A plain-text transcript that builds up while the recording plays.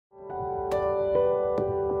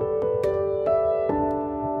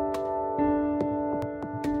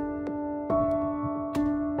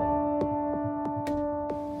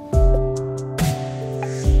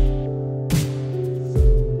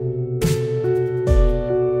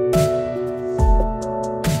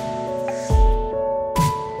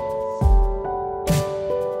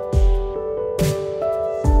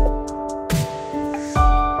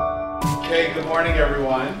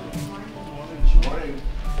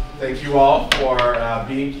Thank you all for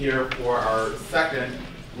being here for our second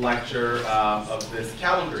lecture of this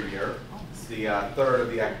calendar year. It's the third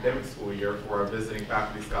of the academic school year for our Visiting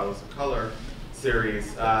Faculty Scholars of Color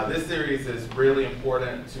series. This series is really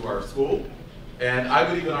important to our school, and I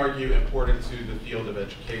would even argue important to the field of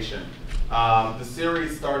education. The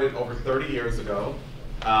series started over 30 years ago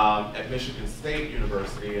at Michigan State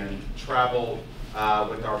University and traveled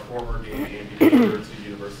with our former dean, Andy Baker, to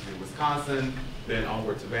University of Wisconsin, then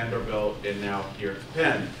onward to Vanderbilt, and now here to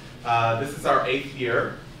Penn. This is our 8th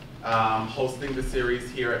year hosting the series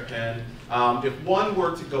here at Penn. If one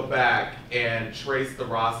were to go back and trace the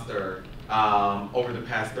roster over the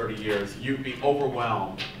past 30 years, you'd be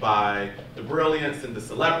overwhelmed by the brilliance and the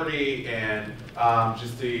celebrity and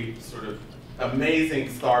just the sort of amazing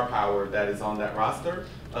star power that is on that roster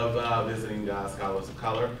of visiting scholars of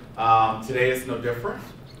color. Today is no different.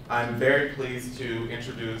 I'm very pleased to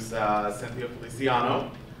introduce Cynthia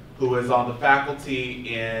Feliciano, who is on the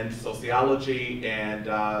faculty in Sociology and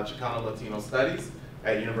Chicano Latino Studies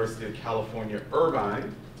at University of California,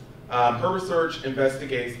 Irvine. Her research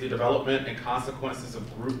investigates the development and consequences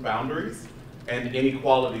of group boundaries and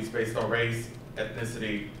inequalities based on race,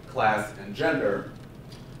 ethnicity, class, and gender.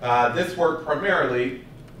 This work primarily,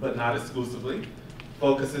 but not exclusively,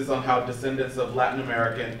 focuses on how descendants of Latin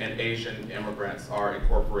American and Asian immigrants are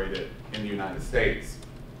incorporated in the United States.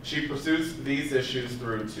 She pursues these issues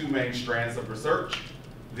through two main strands of research.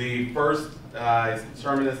 The first is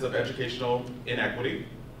determinants of educational inequity,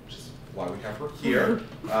 which is why we have her here,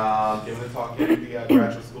 giving a talk in the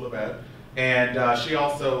Graduate School of Ed. And she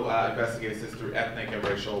also investigates this through ethnic and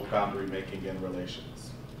racial boundary making and relations.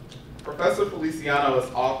 Professor Feliciano is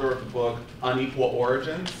author of the book Unequal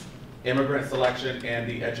Origins, Immigrant Selection and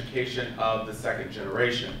the Education of the Second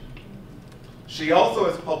Generation. She also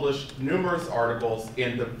has published numerous articles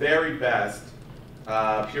in the very best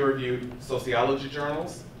peer-reviewed sociology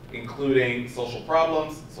journals, including Social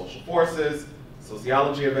Problems, Social Forces,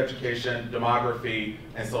 Sociology of Education, Demography,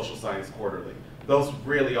 and Social Science Quarterly. Those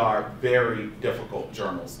really are very difficult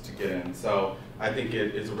journals to get in. So I think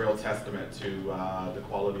it is a real testament to the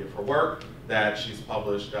quality of her work that she's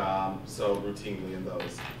published so routinely in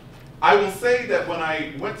those. I will say that when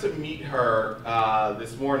I went to meet her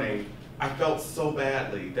this morning, I felt so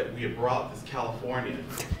badly that we had brought this Californian,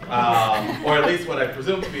 or at least what I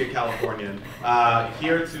presume to be a Californian,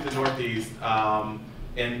 here to the Northeast,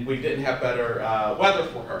 and we didn't have better weather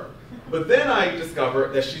for her. But then I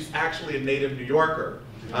discovered that she's actually a native New Yorker,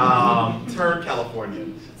 turned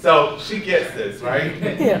Californian. So she gets this, right?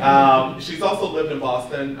 Yeah. She's also lived in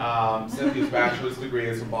Boston. Cynthia's bachelor's degree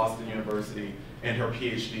is from Boston University, and her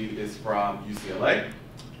PhD is from UCLA.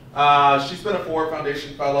 She's been a Ford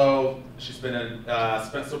Foundation Fellow, she's been a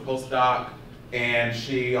Spencer postdoc, and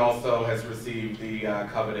she also has received the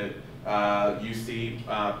coveted UC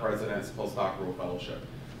President's Postdoctoral Fellowship.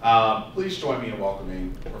 Please join me in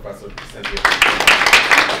welcoming Professor Cynthia.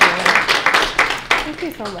 Thank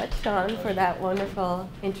you so much, Sean, for that wonderful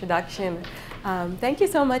introduction. Thank you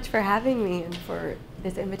so much for having me and for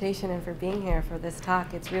this invitation and for being here for this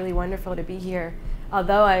talk. It's really wonderful to be here.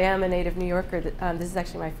 Although I am a native New Yorker, this is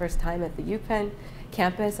actually my first time at the UPenn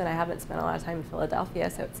campus, and I haven't spent a lot of time in Philadelphia,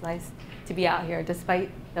 so it's nice to be out here despite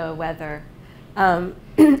the weather. And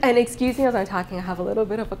excuse me as I'm talking, I have a little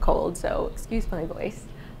bit of a cold, so excuse my voice.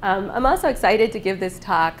 I'm also excited to give this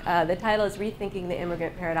talk. The title is Rethinking the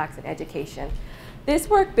Immigrant Paradox in Education. This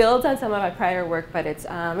work builds on some of my prior work, but it's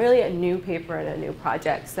really a new paper and a new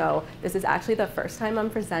project. So this is actually the first time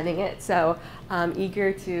I'm presenting it. So I'm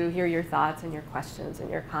eager to hear your thoughts and your questions and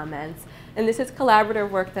your comments. And this is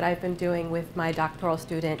collaborative work that I've been doing with my doctoral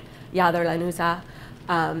student, Yadar Lanuza,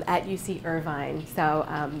 at UC Irvine. So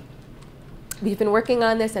we've been working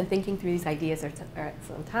on this and thinking through these ideas at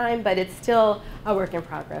some time, but it's still a work in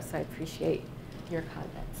progress. So I appreciate your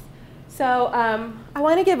comments. So I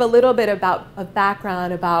want to give a little bit about a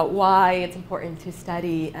background about why it's important to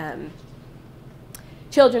study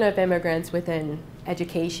children of immigrants within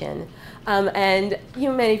education. And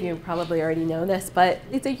many of you probably already know this, but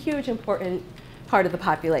it's a huge important part of the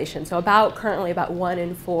population. So currently about 1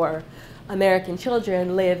 in 4 American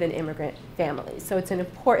children live in immigrant families. So it's an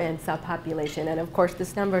important subpopulation. And of course,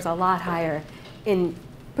 this number is a lot higher in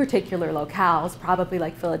particular locales, probably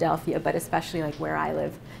like Philadelphia, but especially like where I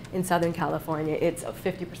live in Southern California, it's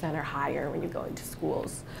 50% or higher when you go into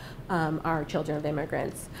schools, are children of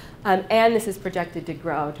immigrants. And this is projected to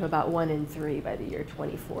grow to about 1 in 3 by the year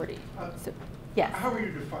 2040. So, yes. How are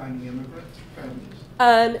you defining immigrant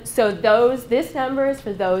families? So this number is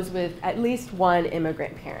for those with at least 1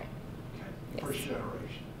 immigrant parent. Okay. First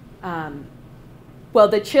generation. Well,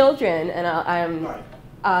 the children, and I'm right.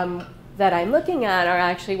 that I'm looking at are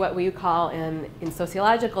actually what we call in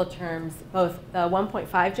sociological terms both the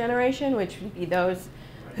 1.5 generation, which would be those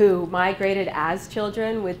who migrated as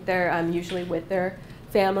children with their, usually with their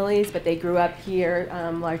families, but they grew up here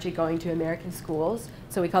largely going to American schools.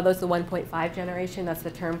 So we call those the 1.5 generation. That's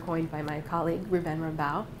the term coined by my colleague, Ruben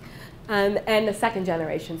Rambau. And the second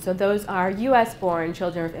generation. So those are US-born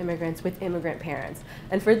children of immigrants with immigrant parents.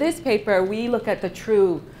 And for this paper, we look at the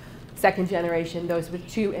true second generation, those with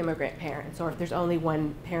two immigrant parents, or if there's only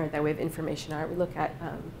one parent that we have information on, we look at,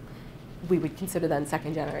 we would consider them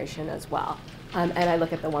second generation as well. And I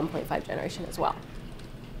look at the 1.5 generation as well.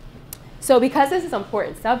 So because this is an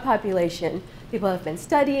important subpopulation, people have been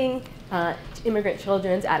studying immigrant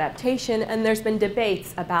children's adaptation, and there's been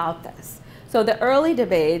debates about this. So the early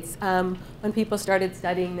debates, when people started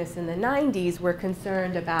studying this in the 90s, were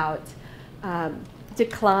concerned about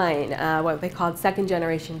decline, what they called second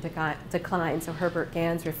generation decline. So Herbert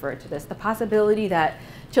Gans referred to this, the possibility that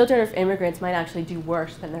children of immigrants might actually do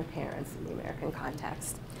worse than their parents in the American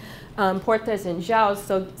context. Portes and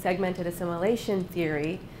Zhao's segmented assimilation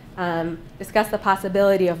theory discussed the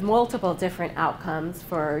possibility of multiple different outcomes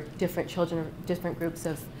for different children, different groups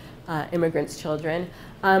of immigrants' children.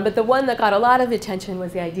 But the one that got a lot of attention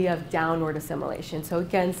was the idea of downward assimilation. So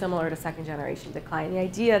again, similar to second generation decline, the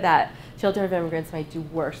idea that children of immigrants might do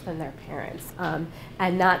worse than their parents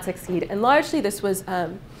and not succeed. And largely this was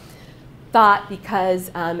thought because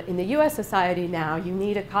in the US society now, you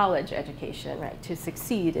need a college education, right, to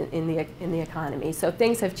succeed in the economy. So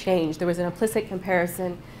things have changed. There was an implicit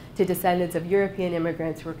comparison to descendants of European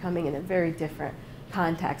immigrants who were coming in a very different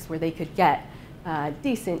context where they could get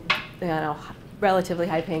decent, relatively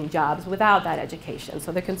high-paying jobs without that education.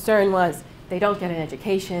 So the concern was they don't get an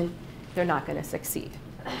education, they're not going to succeed.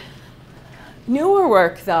 Newer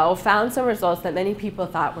work, though, found some results that many people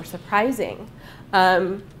thought were surprising.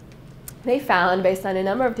 They found, based on a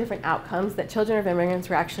number of different outcomes, that children of immigrants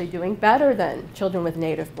were actually doing better than children with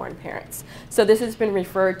native-born parents. So this has been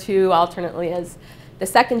referred to alternately as the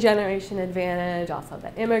second generation advantage, also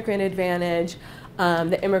the immigrant advantage,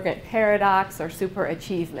 the immigrant paradox or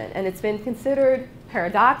superachievement. And it's been considered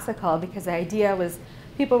paradoxical because the idea was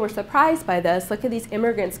people were surprised by this. Look at these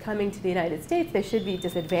immigrants coming to the United States. They should be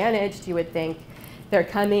disadvantaged, you would think. They're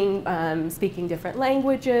coming speaking different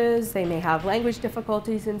languages. They may have language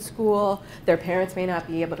difficulties in school. Their parents may not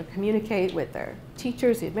be able to communicate with their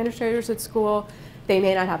teachers, the administrators at school. They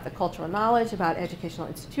may not have the cultural knowledge about educational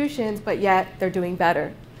institutions, but yet they're doing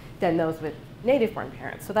better than those with native-born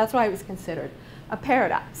parents. So that's why it was considered a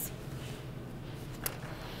paradox.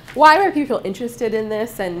 Why were people interested in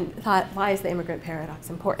this and thought, why is the immigrant paradox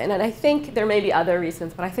important? And I think there may be other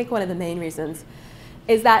reasons, but I think one of the main reasons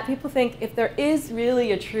is that people think if there is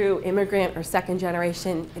really a true immigrant or second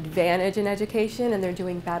generation advantage in education and they're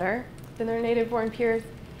doing better than their native-born peers,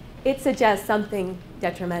 it suggests something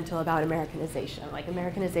detrimental about Americanization. Like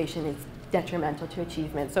Americanization is detrimental to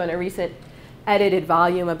achievement. So in a recent edited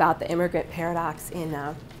volume about the immigrant paradox in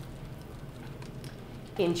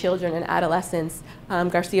children and adolescents,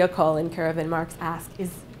 Garcia Cole and Caravan Marx ask,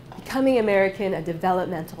 is becoming American a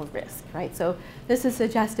developmental risk, right? So this has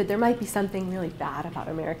suggested there might be something really bad about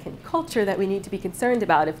American culture that we need to be concerned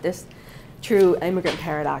about if this true immigrant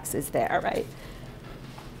paradox is there, right?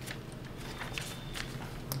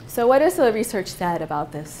 So what has the research said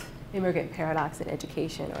about this immigrant paradox in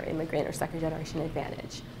education or immigrant or second generation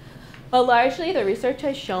advantage? Well, largely the research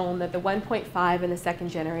has shown that the 1.5 and the second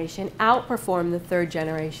generation outperform the third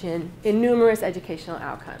generation in numerous educational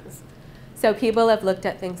outcomes. So people have looked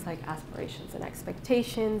at things like aspirations and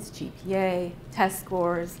expectations, GPA, test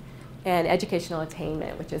scores, and educational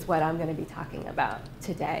attainment, which is what I'm going to be talking about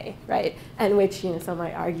today, right? And which, some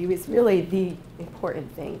might argue is really the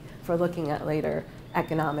important thing for looking at later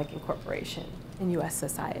economic incorporation in US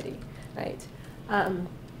society, right?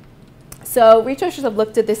 So researchers have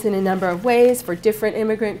looked at this in a number of ways for different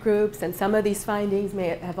immigrant groups, and some of these findings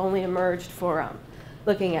may have only emerged for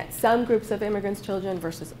looking at some groups of immigrants' children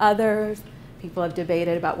versus others. People have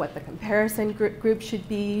debated about what the comparison group should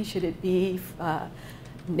be. Should it be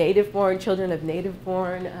native-born children of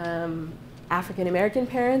native-born African-American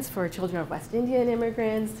parents for children of West Indian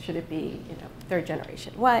immigrants? Should it be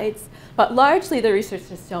third-generation whites? But largely the research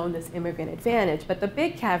has shown this immigrant advantage. But the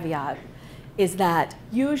big caveat is that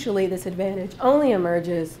usually this advantage only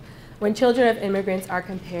emerges when children of immigrants are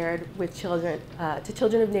compared with children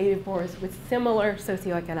of native-borns with similar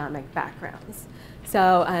socioeconomic backgrounds.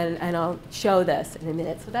 So, and I'll show this in a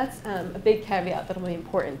minute. So that's a big caveat that will be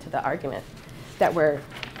important to the argument that we're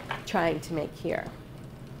trying to make here.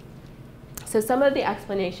 So some of the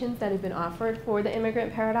explanations that have been offered for the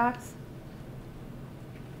immigrant paradox.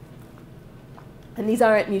 And these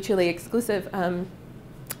aren't mutually exclusive,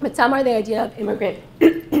 but some are the idea of immigrant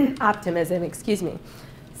optimism, excuse me.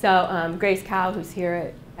 So Grace Cow, who's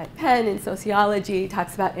here at Penn in sociology,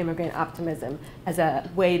 talks about immigrant optimism as a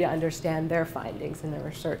way to understand their findings in their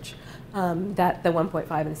research, that the 1.5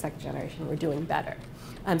 and the second generation were doing better.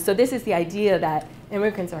 So this is the idea that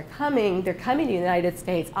immigrants are coming, they're coming to the United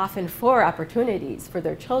States often for opportunities for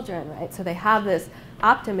their children, right? So they have this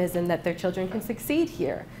optimism that their children can succeed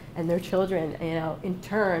here, and their children, in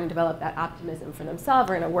turn, develop that optimism for themselves,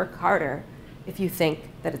 are going to work harder if you think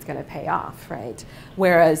that it's going to pay off, right?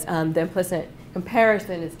 Whereas the implicit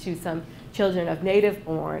comparison is to some children of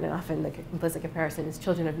native-born, and often the implicit comparison is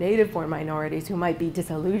children of native-born minorities who might be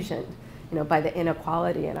disillusioned, by the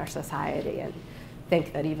inequality in our society and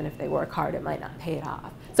think that even if they work hard, it might not pay it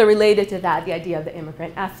off. So related to that, the idea of the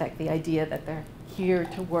immigrant ethic, the idea that they're here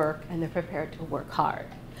to work and they're prepared to work hard.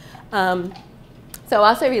 So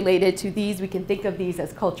also related to these, we can think of these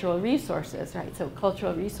as cultural resources, right? So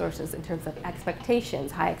cultural resources in terms of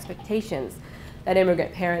expectations, high expectations that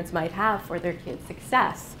immigrant parents might have for their kids'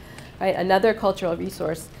 success, right? Another cultural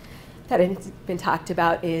resource that has been talked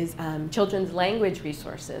about is children's language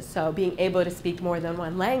resources. So being able to speak more than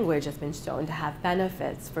one language has been shown to have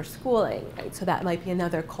benefits for schooling, right? So that might be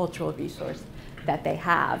another cultural resource that they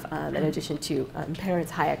have in addition to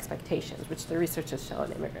parents' high expectations, which the research has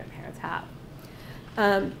shown immigrant parents have.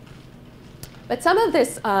 But some of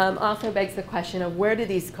this also begs the question of where do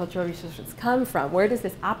these cultural resources come from? Where does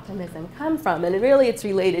this optimism come from? And really it's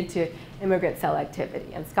related to immigrant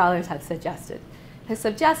selectivity, and scholars have suggested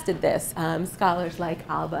this. Scholars like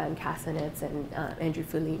Alba and Kassanitz and Andrew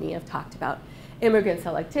Follini have talked about immigrant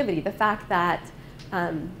selectivity, the fact that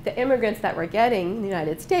the immigrants that we're getting in the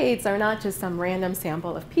United States are not just some random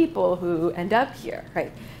sample of people who end up here,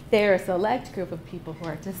 right? They're a select group of people who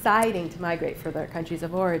are deciding to migrate for their countries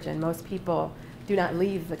of origin. Most people do not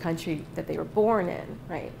leave the country that they were born in,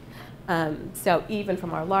 right? So even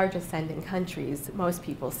from our largest sending countries, most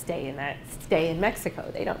people stay in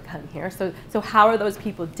Mexico. They don't come here. So how are those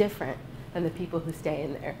people different than the people who stay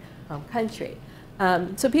in their home country?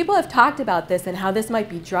 So people have talked about this and how this might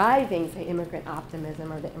be driving, say, immigrant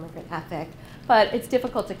optimism or the immigrant ethic, but it's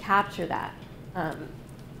difficult to capture that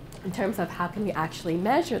in terms of how can we actually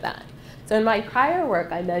measure that. So in my prior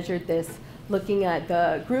work, I measured this looking at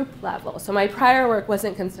the group level. So my prior work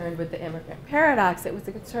wasn't concerned with the immigrant paradox. It was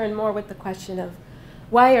concerned more with the question of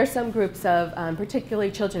why are some groups of,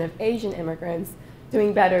 particularly children of Asian immigrants,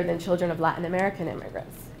 doing better than children of Latin American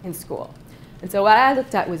immigrants in school. And so what I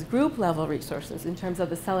looked at was group level resources in terms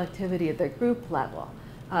of the selectivity at the group level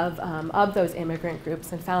of those immigrant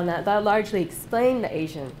groups, and found that that largely explained the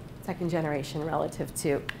Asian second generation relative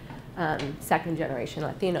to second generation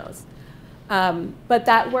Latinos. But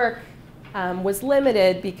that work was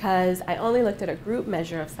limited because I only looked at a group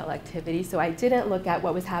measure of selectivity, so I didn't look at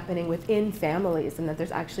what was happening within families and that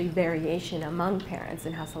there's actually variation among parents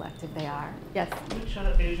and how selective they are. Yes? Which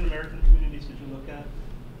Asian American communities did you look at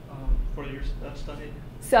for your study?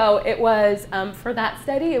 So it was, for that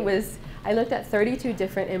study, I looked at 32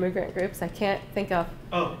 different immigrant groups. I can't think of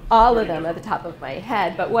all of them at the top of my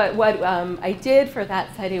head, but what I did for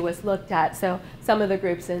that study was looked at, so some of the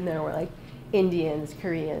groups in there were like Indians,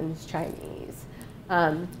 Koreans, Chinese.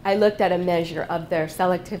 I looked at a measure of their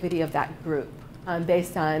selectivity of that group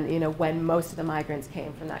based on when most of the migrants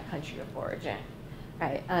came from that country of origin,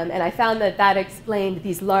 right? And I found that that explained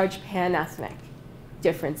these large pan-ethnic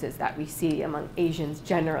differences that we see among Asians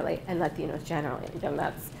generally and Latinos generally. And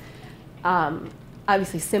that's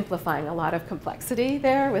obviously simplifying a lot of complexity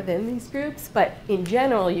there within these groups, but in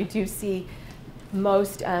general you do see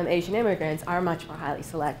most Asian immigrants are much more highly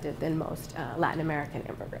selective than most Latin American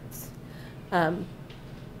immigrants.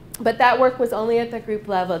 But that work was only at the group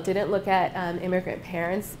level. It didn't look at immigrant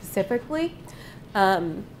parents specifically.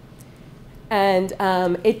 We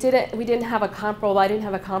didn't have a comparable, I didn't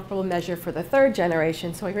have a comparable measure for the third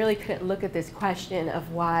generation, so I really couldn't look at this question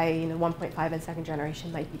of why 1.5 and second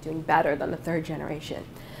generation might be doing better than the third generation.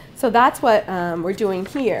 So that's what we're doing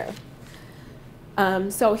here.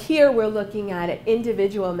 So here we're looking at an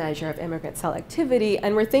individual measure of immigrant selectivity,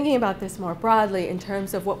 and we're thinking about this more broadly in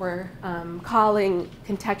terms of what we're calling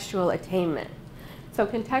contextual attainment. So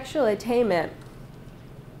contextual attainment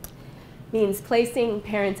means placing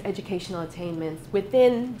parents' educational attainments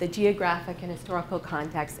within the geographic and historical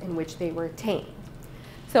context in which they were attained.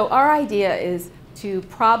 So our idea is to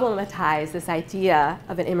problematize this idea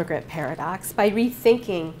of an immigrant paradox by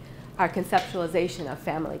rethinking our conceptualization of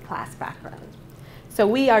family class background. So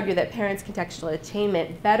we argue that parents' contextual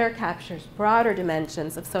attainment better captures broader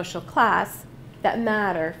dimensions of social class that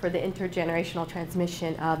matter for the intergenerational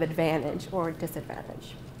transmission of advantage or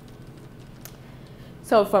disadvantage.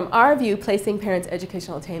 So from our view, placing parents'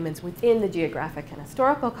 educational attainments within the geographic and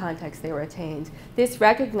historical context they were attained, this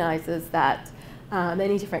recognizes that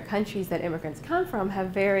many different countries that immigrants come from have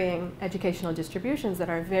varying educational distributions that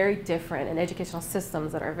are very different and educational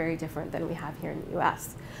systems that are very different than we have here in the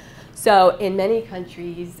US. So in many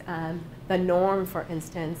countries, the norm, for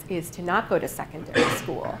instance, is to not go to secondary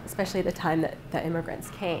school, especially at the time that the immigrants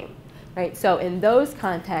came, right? So in those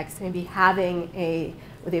contexts, maybe having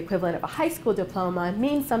the equivalent of a high school diploma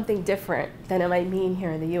means something different than it might mean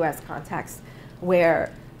here in the US context,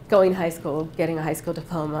 where going to high school, getting a high school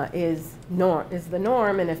diploma is the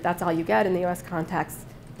norm, and if that's all you get in the US context,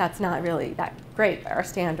 that's not really that great by our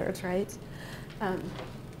standards, right?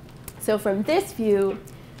 So from this view,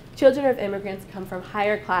 children of immigrants come from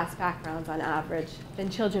higher class backgrounds on average than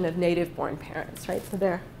children of native-born parents, right? So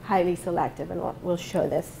they're highly selective, and we'll show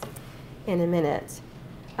this in a minute.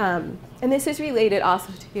 And this is related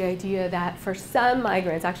also to the idea that for some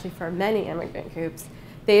migrants, actually for many immigrant groups,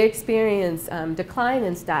 they experience decline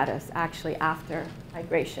in status actually after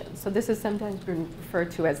migration. So this is sometimes been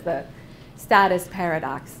referred to as the status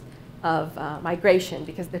paradox of migration,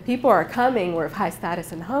 because the people are coming were of high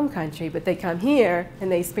status in the home country, but they come here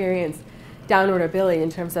and they experience downward mobility in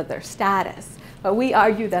terms of their status. But we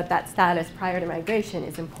argue that that status prior to migration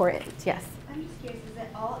is important. Yes? I'm just curious, is it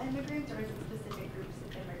all immigrants or is it specific groups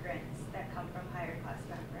of immigrants that come from higher class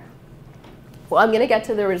backgrounds? Well, I'm going to get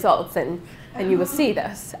to the results, and you will see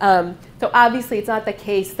this. So obviously, it's not the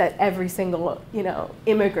case that every single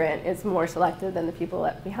immigrant is more selective than the people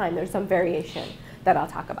left behind. There's some variation that I'll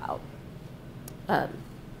talk about.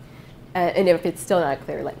 And if it's still not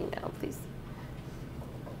clear, let me know, please.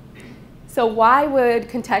 So why would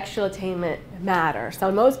contextual attainment matter?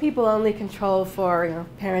 So most people only control for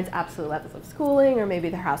parents' absolute levels of schooling or maybe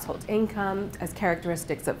their household income as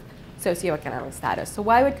characteristics of socioeconomic status. So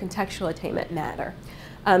why would contextual attainment matter?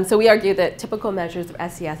 So we argue that typical measures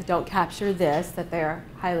of SES don't capture this, that they're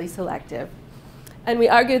highly selective. And we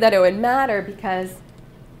argue that it would matter because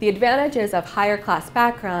the advantages of higher class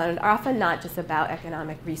background are often not just about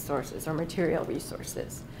economic resources or material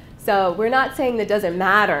resources. So we're not saying that it doesn't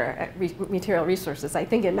matter, material resources. I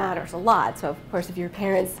think it matters a lot. So of course, if your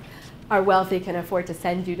parents are wealthy, can afford to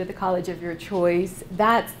send you to the college of your choice,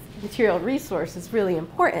 that material resource is really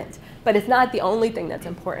important. But it's not the only thing that's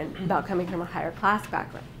important about coming from a higher class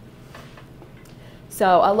background.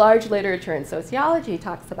 So a large literature in sociology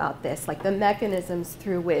talks about this, like the mechanisms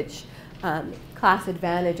through which class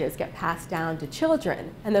advantages get passed down to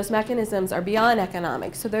children. And those mechanisms are beyond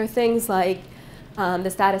economics. So there are things like the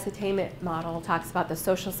status attainment model talks about the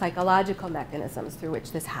social psychological mechanisms through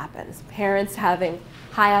which this happens. Parents having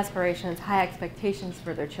high aspirations, high expectations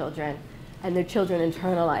for their children, and their children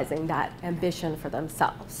internalizing that ambition for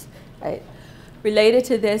themselves. Right? Related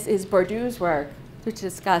to this is Bourdieu's work, which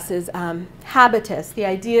discusses habitus. The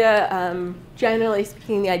idea, generally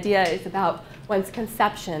speaking, the idea is about one's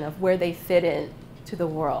conception of where they fit in to the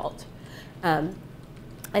world.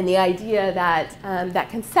 And the idea that that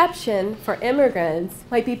conception for immigrants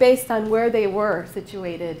might be based on where they were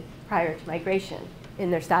situated prior to migration in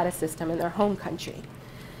their status system in their home country.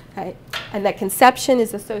 Okay? And that conception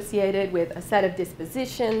is associated with a set of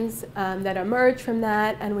dispositions that emerge from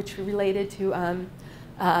that and which are related to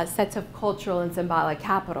sets of cultural and symbolic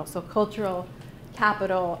capital. So cultural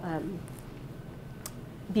capital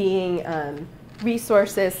being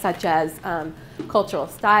resources such as cultural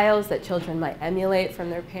styles that children might emulate from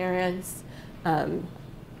their parents.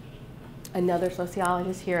 Another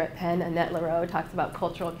sociologist here at Penn, Annette Leroux, talks about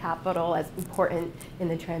cultural capital as important in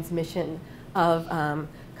the transmission of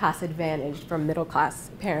class advantage from middle class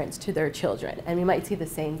parents to their children. And we might see the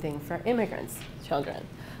same thing for immigrants' children.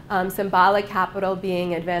 Symbolic capital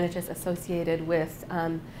being advantages associated with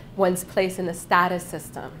one's place in the status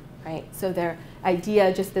system. Right? So their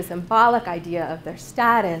idea, just the symbolic idea of their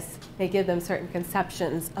status, may give them certain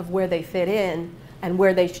conceptions of where they fit in and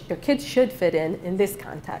where their kids should fit in this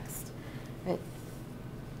context. Right?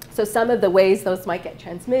 So some of the ways those might get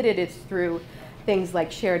transmitted is through things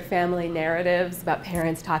like shared family narratives about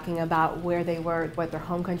parents talking about where they were, what their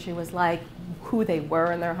home country was like, who they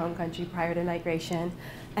were in their home country prior to migration.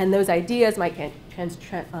 And those ideas might get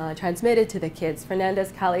transmitted to the kids.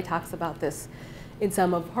 Fernandez Kelly talks about this in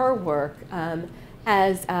some of her work,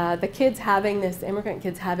 as the kids having this, immigrant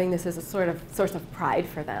kids having this as a sort of source of pride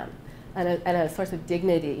for them and a source of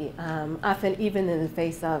dignity, often even in the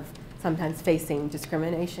face of sometimes facing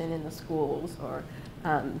discrimination in the schools, or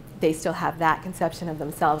they still have that conception of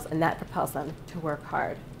themselves and that propels them to work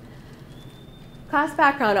hard. Class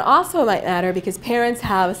background also might matter because parents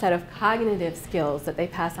have a set of cognitive skills that they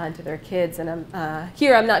pass on to their kids. And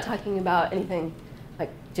here I'm not talking about anything like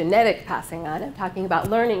genetic passing on. I'm talking about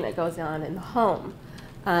learning that goes on in the home.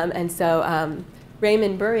 And so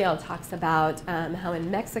Raymond Burial talks about how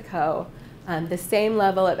in Mexico, the same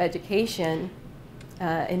level of education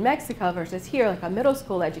in Mexico versus here, like a middle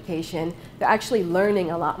school education, they're actually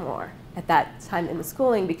learning a lot more at that time in the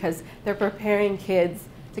schooling because they're preparing kids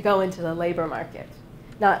to go into the labor market,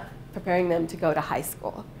 not preparing them to go to high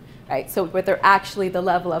school, right? So what they're actually, the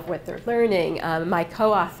level of what they're learning, my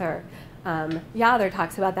co-author, Yather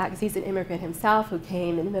talks about that because he's an immigrant himself who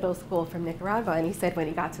came in middle school from Nicaragua, and he said when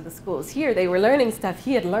he got to the schools here, they were learning stuff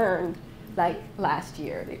he had learned like last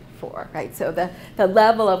year, the year before, right? So the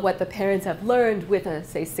level of what the parents have learned with a,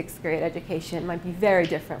 say, 6th grade education might be very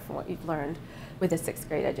different from what you've learned with a 6th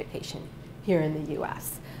grade education here in the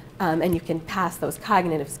US. And you can pass those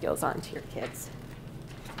cognitive skills on to your kids.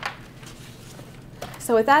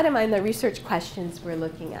 So with that in mind, the research questions we're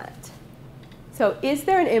looking at. So is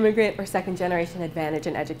there an immigrant or second generation advantage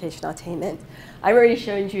in educational attainment? I've already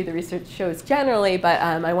shown you the research shows generally, but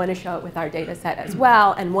I want to show it with our data set as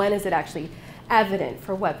well. And when is it actually evident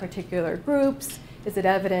for what particular groups? Is it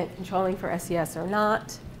evident controlling for SES or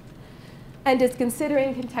not? And does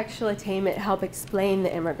considering contextual attainment help explain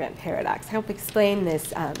the immigrant paradox, help explain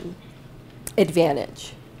this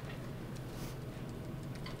advantage?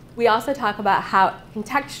 We also talk about how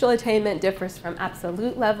contextual attainment differs from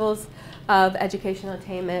absolute levels of educational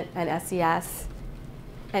attainment and SES,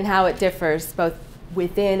 and how it differs both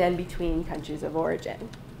within and between countries of origin.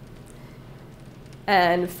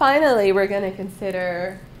 And finally, we're going to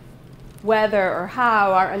consider whether or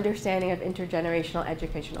how our understanding of intergenerational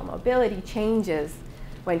educational mobility changes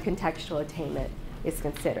when contextual attainment is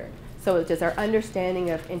considered. So does our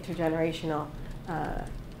understanding of intergenerational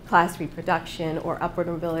class reproduction or upward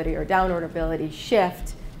mobility or downward mobility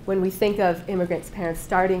shift when we think of immigrants' parents'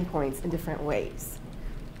 starting points in different ways?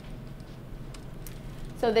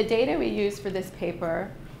 So the data we use for this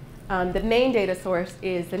paper, the main data source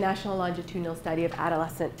is the National Longitudinal Study of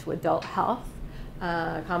Adolescent to Adult Health,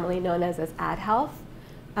 commonly known as AdHealth.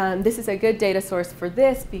 This is a good data source for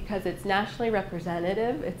this because it's nationally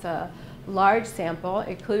representative. It's a large sample.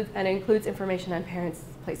 It includes information on parents'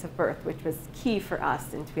 place of birth, which was key for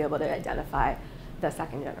us and to be able to identify the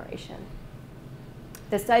second generation.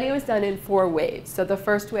 The study was done in 4 waves. So the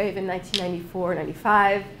first wave in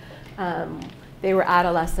 1994-95, they were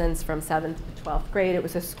adolescents from 7th to 12th grade. It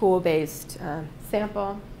was a school-based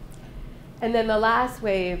sample. And then the last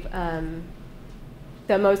wave,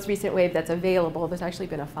 the most recent wave that's available, there's actually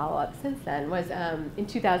been a follow-up since then, was in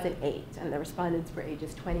 2008, and the respondents were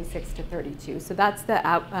ages 26 to 32. So that's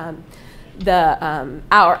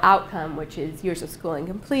our outcome, which is years of schooling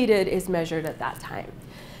completed, is measured at that time.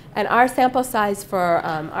 And our sample size for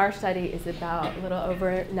our study is about a little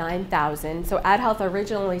over 9,000. So AdHealth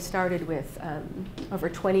originally started with over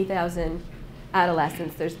 20,000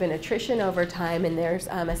 adolescents. There's been attrition over time, and there's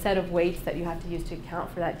a set of weights that you have to use to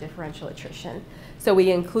account for that differential attrition. So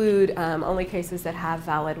we include only cases that have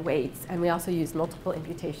valid weights, and we also use multiple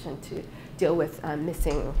imputation to deal with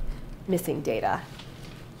missing data.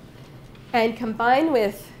 And combined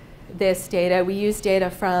with this data, we use data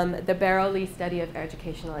from the Barrow-Lee study of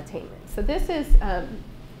educational attainment. So this is a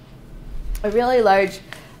really large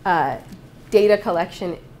data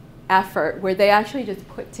collection effort where they actually just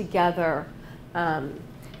put together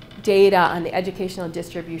data on the educational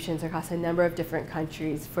distributions across a number of different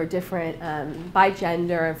countries for different, by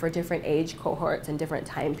gender and for different age cohorts and different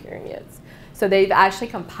time periods. So they've actually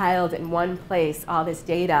compiled in one place all this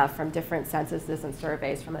data from different censuses and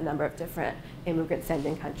surveys from a number of different immigrant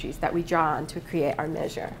sending countries that we draw on to create our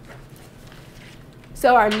measure.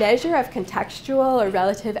 So our measure of contextual or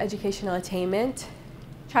relative educational attainment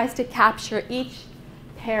tries to capture each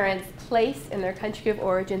parent's place in their country of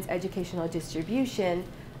origin's educational distribution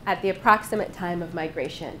at the approximate time of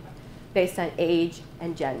migration based on age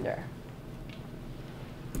and gender.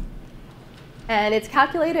 And it's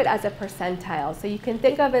calculated as a percentile. So you can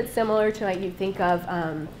think of it similar to like you think of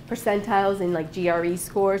percentiles in like GRE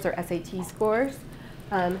scores or SAT scores.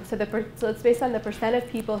 So it's based on the percent of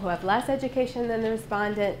people who have less education than the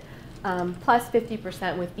respondent plus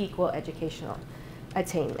 50% with equal educational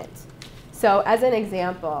attainment. So as an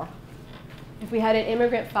example, if we had an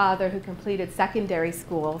immigrant father who completed secondary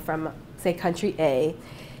school from, say, country A,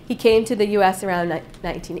 he came to the US around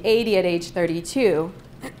 1980 at age 32.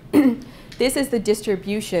 This is the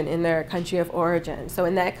distribution in their country of origin. So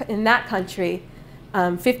in that country,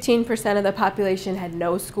 15% of the population had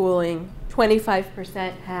no schooling,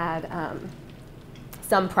 25% had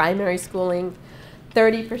some primary schooling,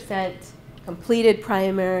 30% completed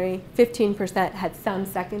primary, 15% had some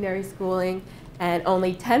secondary schooling, and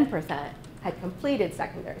only 10% had completed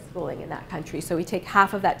secondary schooling in that country. So we take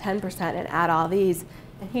half of that 10% and add all these,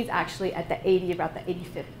 and he's actually at the about the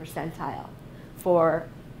 85th percentile for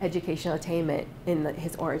educational attainment in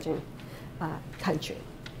his origin country.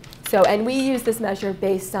 So, and we use this measure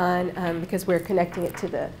based on, because we're connecting it to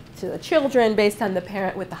the children, based on the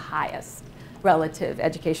parent with the highest relative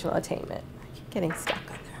educational attainment. I keep getting stuck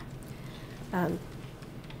on there.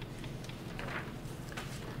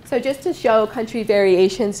 So just to show country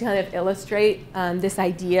variations, to kind of illustrate this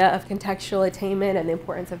idea of contextual attainment and the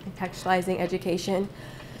importance of contextualizing education.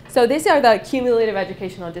 So these are the cumulative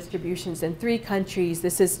educational distributions in 3 countries.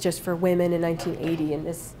 This is just for women in 1980 in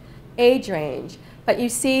this age range. But you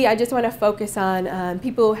see, I just want to focus on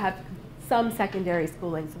people who have some secondary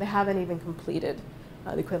schooling, so they haven't even completed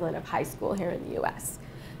the equivalent of high school here in the US.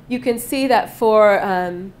 You can see that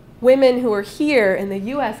for women who are here in the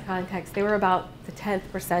US context, they were about the 10th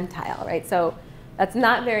percentile, right? So that's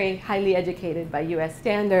not very highly educated by US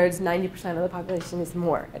standards. 90% of the population is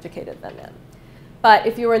more educated than them. But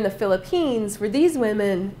if you were in the Philippines, for these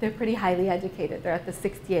women, they're pretty highly educated. They're at the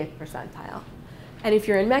 68th percentile. And if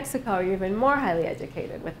you're in Mexico, you're even more highly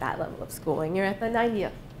educated with that level of schooling. You're at the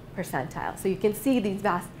 90th percentile. So you can see these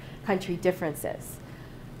vast country differences.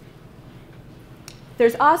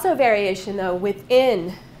 There's also variation, though,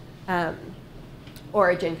 within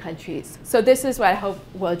origin countries. So this is what I hope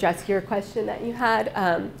will address your question that you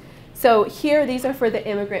had. So here, these are for the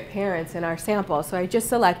immigrant parents in our sample. So I just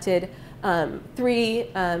selected 3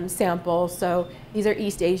 samples. So these are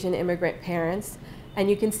East Asian immigrant parents.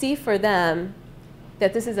 And you can see for them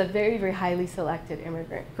that this is a very, very highly selected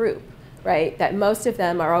immigrant group, right? That most of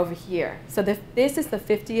them are over here. So this is the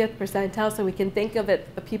 50th percentile. So we can think of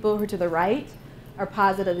it, the people who are to the right are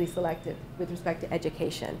positively selected with respect to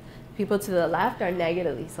education. People to the left are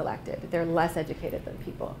negatively selected. They're less educated than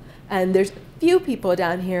people. And there's a few people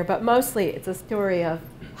down here, but mostly it's a story of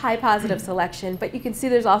high positive selection. But you can see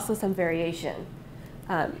there's also some variation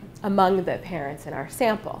among the parents in our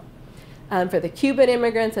sample. For the Cuban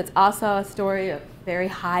immigrants, it's also a story of very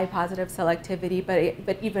high positive selectivity,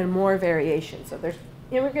 but even more variation. So there's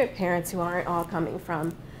immigrant parents who aren't all coming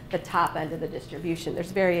from the top end of the distribution.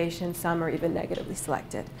 There's variation. Some are even negatively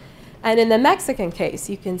selected. And in the Mexican case,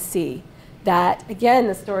 you can see that, again,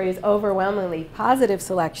 the story is overwhelmingly positive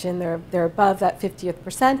selection. They're above that 50th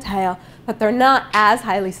percentile, but they're not as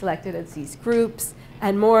highly selected as these groups,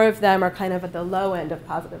 and more of them are kind of at the low end of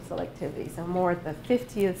positive selectivity, so more at the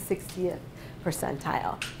 50th, 60th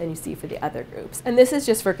percentile than you see for the other groups. And this is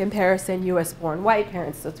just for comparison, US-born white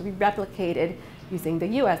parents, so to be replicated using the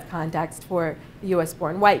US context for the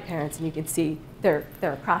US-born white parents, and you can see they're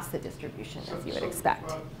across the distribution, as you would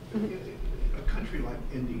expect. A country like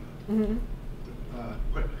India,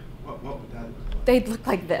 what would that look like? They'd look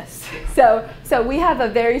like this. So we have a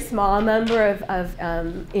very small number of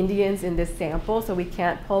Indians in this sample, so we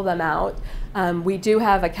can't pull them out. We do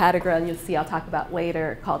have a category, and you'll see I'll talk about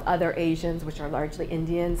later, called Other Asians, which are largely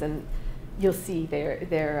Indians, and you'll see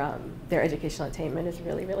their educational attainment is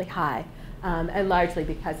really, really high, and largely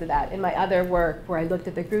because of that. In my other work, where I looked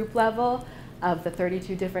at the group level of the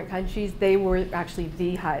 32 different countries, they were actually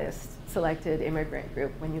the highest selected immigrant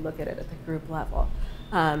group when you look at it at the group level.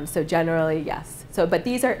 So generally, yes. So, but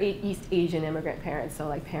these are East Asian immigrant parents, so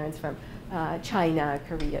like parents from China,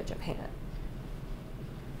 Korea, Japan.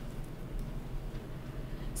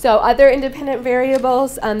 So other independent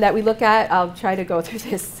variables that we look at, I'll try to go through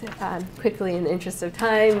this quickly in the interest of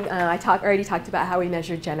time. I already talked about how we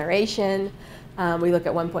measure generation. We look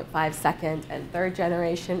at 1.5 second and third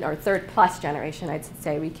generation, or third plus generation, I'd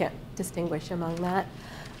say. We can't distinguish among that.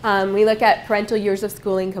 We look at parental years of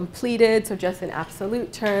schooling completed, so just in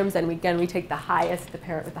absolute terms, and again, we take the highest, the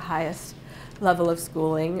parent with the highest level of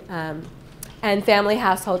schooling. And family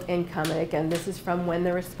household income, and again, this is from when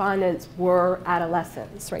the respondents were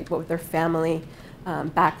adolescents, right? What their family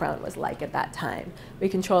background was like at that time. We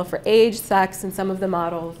control for age, sex, and some of the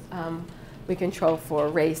models we control for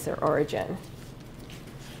race or origin.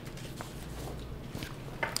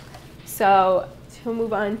 So to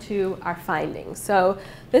move on to our findings. So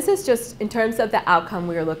this is just in terms of the outcome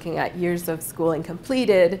we were looking at, years of schooling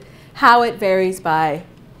completed, how it varies by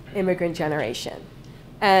immigrant generation.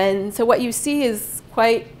 And so what you see is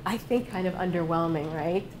quite, I think, kind of underwhelming,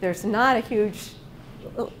 right? There's not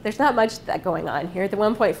much that going on here. The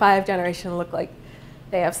 1.5 generation look like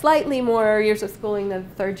they have slightly more years of schooling than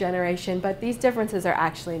the third generation, but these differences are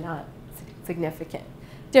actually not significant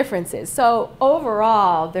differences. So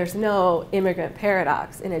overall, there's no immigrant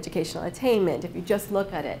paradox in educational attainment if you just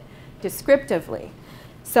look at it descriptively.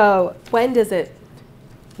 So when does it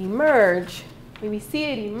emerge? We see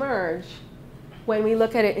it emerge when we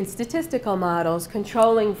look at it in statistical models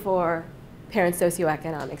controlling for parent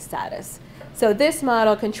socioeconomic status. So this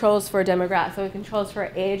model controls for demographics, so it controls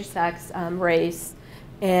for age, sex, race,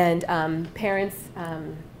 and parents'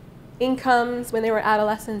 incomes when they were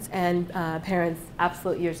adolescents, and parents'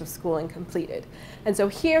 absolute years of schooling completed. And so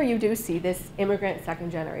here you do see this immigrant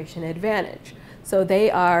second generation advantage. So they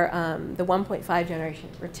are, the 1.5 generation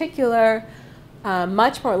in particular,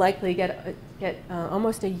 much more likely get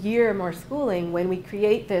almost a year more schooling when we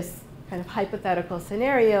create this kind of hypothetical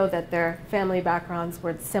scenario that their family backgrounds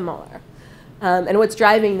were similar. And what's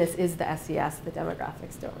driving this is the SES. The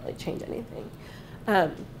demographics don't really change anything.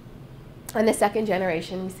 And the second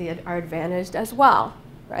generation, we see are advantaged as well,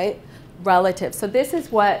 right? Relative. So this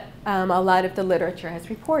is what a lot of the literature has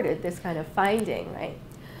reported, this kind of finding, right?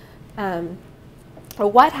 But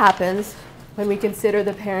what happens when we consider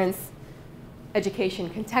the parents' education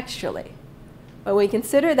contextually? When we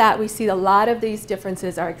consider that, we see a lot of these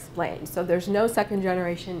differences are explained. So there's no second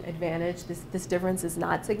generation advantage. This difference is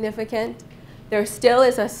not significant. There still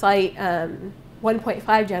is a slight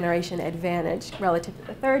 1.5 generation advantage relative to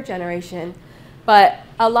the third generation, but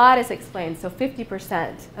a lot is explained. So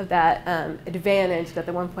 50% of that advantage that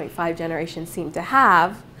the 1.5 generation seemed to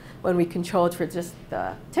have when we controlled for just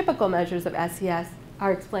the typical measures of SES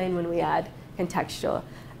are explained when we add contextual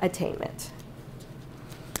attainment.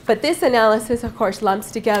 But this analysis, of course, lumps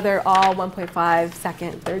together all 1.5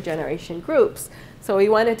 second, third generation groups. So we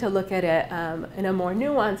wanted to look at it in a more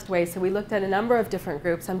nuanced way. So we looked at a number of different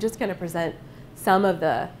groups. I'm just going to present some of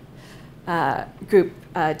the group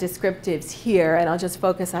descriptives here, and I'll just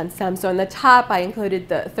focus on some. So on the top, I included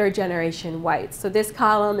the third generation whites. So this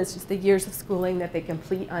column is just the years of schooling that they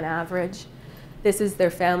complete on average. This is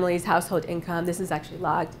their family's household income. This is actually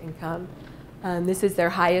logged income. This is their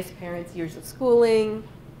highest parents' years of schooling.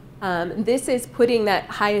 This is putting that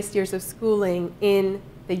highest years of schooling in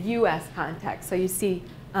the US context. So you see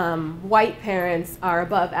white parents are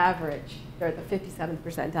above average. They're at the 57th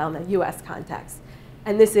percentile in the US context.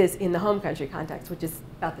 And this is in the home country context, which is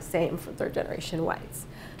about the same for third generation whites.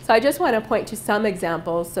 So I just want to point to some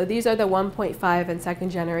examples. So these are the 1.5 and second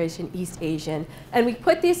generation East Asian. And we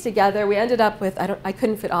put these together. We ended up with, I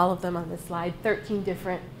couldn't fit all of them on this slide, 13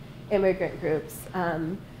 different immigrant groups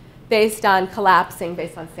based on collapsing,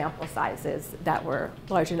 based on sample sizes that were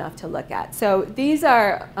large enough to look at. So these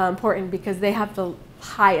are important because they have the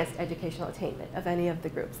highest educational attainment of any of the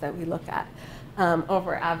groups that we look at,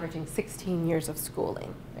 over averaging 16 years of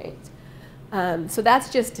schooling, right? So that's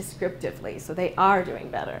just descriptively, so they are doing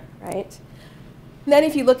better, right? And then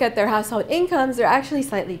if you look at their household incomes, they're actually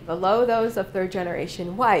slightly below those of third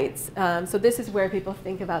generation whites. So this is where people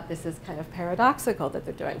think about this as kind of paradoxical that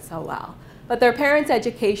they're doing so well. But their parents'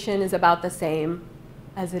 education is about the same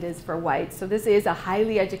as it is for whites. So this is a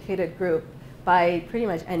highly educated group by pretty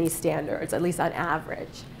much any standards, at least on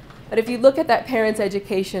average. But if you look at that parents'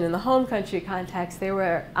 education in the home country context, they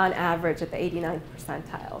were on average at the 89th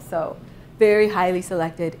percentile. So very highly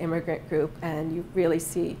selected immigrant group, and you really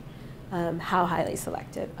see how highly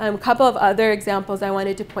selected. A couple of other examples I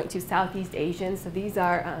wanted to point to: Southeast Asians. So these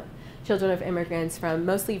are children of immigrants from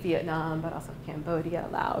mostly Vietnam, but also Cambodia,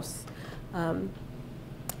 Laos.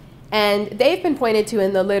 And they've been pointed to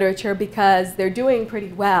in the literature because they're doing pretty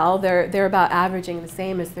well. They're about averaging the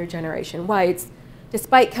same as third generation whites,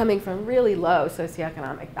 despite coming from really low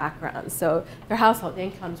socioeconomic backgrounds. So their household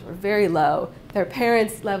incomes were very low. Their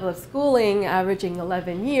parents' level of schooling, averaging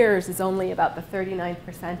 11 years, is only about the 39th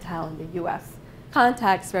percentile in the US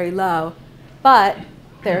context, very low. But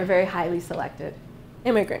they're a very highly selected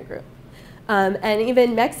immigrant group. And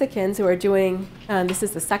even Mexicans who are doing, this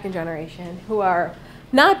is the second generation, who are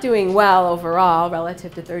not doing well overall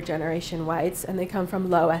relative to third generation whites, and they come from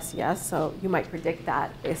low SES, so you might predict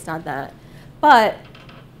that based on that. But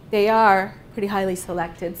they are pretty highly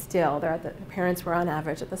selected still. Their parents were on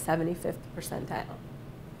average at the 75th percentile.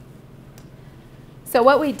 So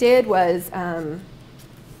what we did was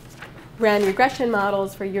ran regression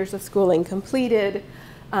models for years of schooling completed,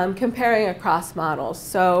 comparing across models.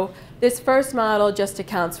 So this first model just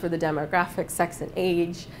accounts for the demographics, sex, and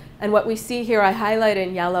age. And what we see here, I highlight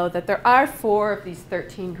in yellow that there are 4 of these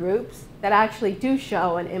 13 groups that actually do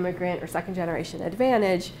show an immigrant or second generation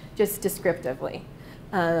advantage just descriptively.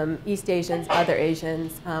 East Asians, other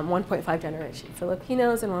Asians, 1.5 generation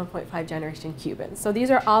Filipinos, and 1.5 generation Cubans. So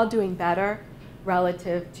these are all doing better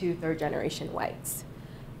relative to third generation whites.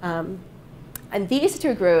 And these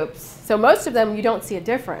 2 groups, so most of them you don't see a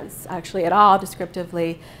difference actually at all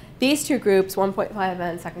descriptively. These 2 groups, 1.5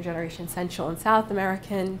 and second generation Central and South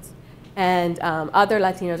Americans, And other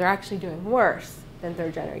Latinos are actually doing worse than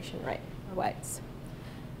third generation whites.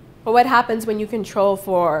 But what happens when you control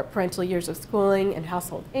for parental years of schooling and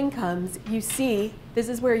household incomes, you see, this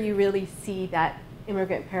is where you really see that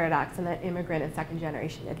immigrant paradox and that immigrant and second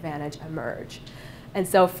generation advantage emerge. And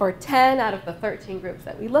so for 10 out of the 13 groups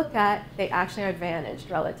that we look at, they actually are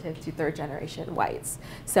advantaged relative to third generation whites.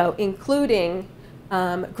 So including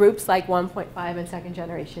groups like 1.5 and second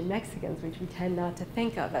generation Mexicans, which we tend not to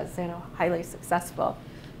think of as highly successful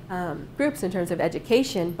groups in terms of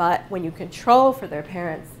education, but when you control for their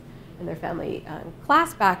parents and their family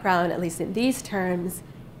class background, at least in these terms,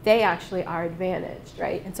 they actually are advantaged,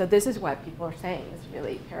 right? And so this is what people are saying is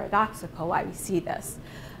really paradoxical, why we see this.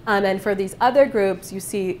 And for these other groups, you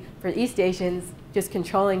see for East Asians, just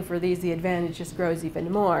controlling for these, the advantage just grows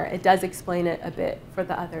even more. It does explain it a bit for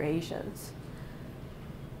the other Asians.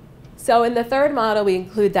 So in the third model, we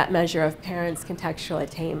include that measure of parents' contextual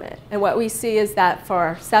attainment. And what we see is that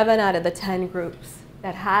for 7 out of the 10 groups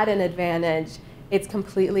that had an advantage, it's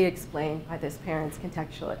completely explained by this parents'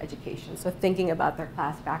 contextual education, so thinking about their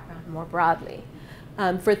class background more broadly.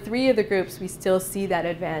 For 3 of the groups, we still see that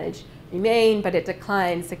advantage remain, but it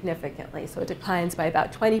declines significantly. So it declines by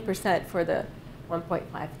about 20% for the 1.5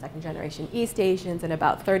 second generation East Asians and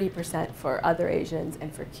about 30% for other Asians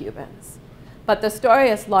and for Cubans. But the story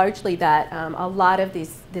is largely that a lot of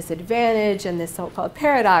this advantage and this so-called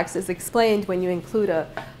paradox is explained when you include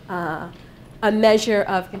a measure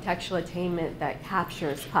of contextual attainment that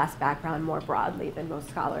captures class background more broadly than most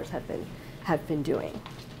scholars have been doing.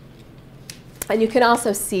 And you can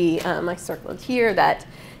also see, I circled here, that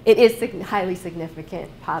it is a highly significant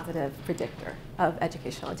positive predictor of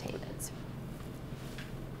educational attainment.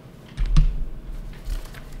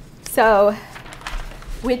 So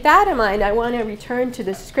with that in mind, I want to return to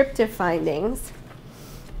the descriptive findings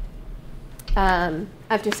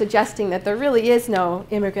after suggesting that there really is no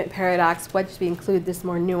immigrant paradox once we include this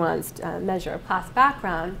more nuanced measure of class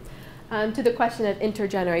background, to the question of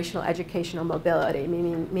intergenerational educational mobility,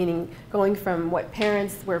 meaning going from where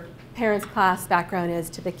parents' class background is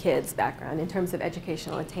to the kids' background in terms of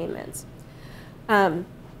educational attainments.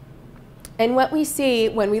 And what we see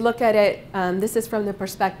when we look at it, this is from the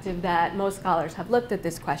perspective that most scholars have looked at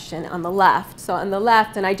this question on the left. So on the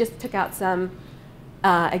left, and I just took out some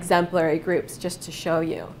exemplary groups just to show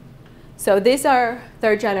you. So these are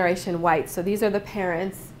third generation whites. So these are the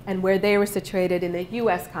parents and where they were situated in the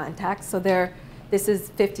US context. So this is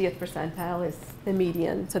 50th percentile is the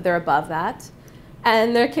median, so they're above that.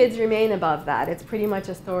 And their kids remain above that. It's pretty much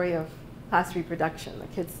a story of class reproduction, the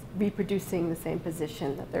kids reproducing the same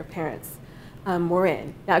position that their parents were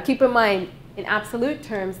in. Now keep in mind, in absolute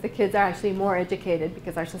terms, the kids are actually more educated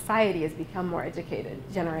because our society has become more educated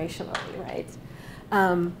generationally, right?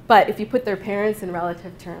 But if you put their parents in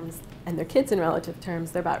relative terms and their kids in relative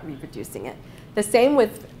terms, they're about reproducing it. The same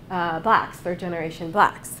with blacks, third generation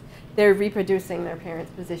blacks. They're reproducing their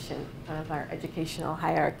parents' position of our educational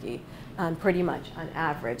hierarchy pretty much on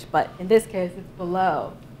average. But in this case, it's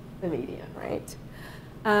below the median, right?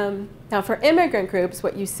 Now for immigrant groups,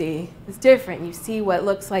 what you see is different. You see what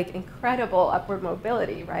looks like incredible upward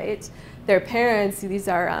mobility, right? Their parents, these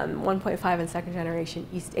are 1.5 and second generation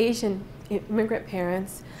East Asian immigrant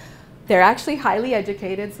parents. They're actually highly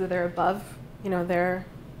educated, so they're above, they're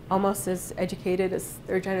almost as educated as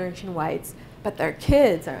third generation whites, but their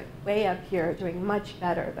kids are way up here doing much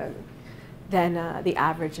better than the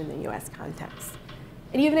average in the US context.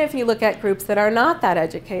 And even if you look at groups that are not that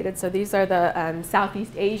educated, so these are the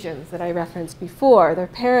Southeast Asians that I referenced before, their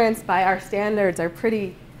parents by our standards are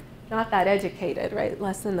pretty not that educated, right?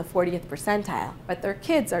 Less than the 40th percentile, but their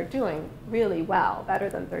kids are doing really well, better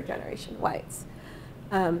than third generation whites.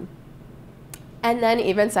 And then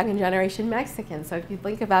even second generation Mexicans. So if you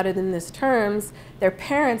think about it in these terms, their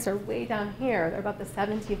parents are way down here. They're about the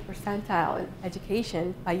 17th percentile in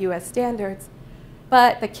education by US standards.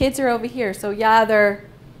 But the kids are over here. So yeah, they're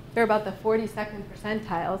about the 42nd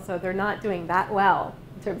percentile, so they're not doing that well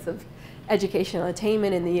in terms of educational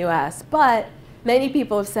attainment in the US. But many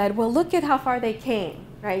people have said, well, look at how far they came,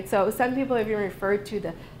 right? So some people have even referred to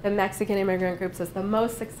the Mexican immigrant groups as the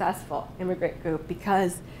most successful immigrant group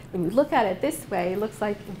because when you look at it this way, it looks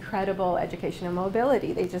like incredible educational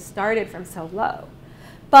mobility. They just started from so low.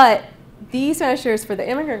 But these measures for the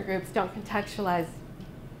immigrant groups don't contextualize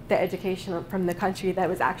the education from the country that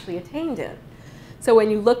was actually attained in. So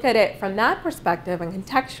when you look at it from that perspective and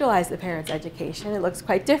contextualize the parents' education, it looks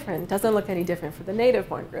quite different. It doesn't look any different for the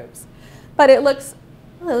native-born groups. But it looks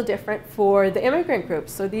a little different for the immigrant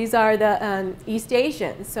groups. So these are the East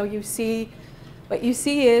Asians. So what you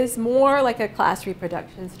see is more like a class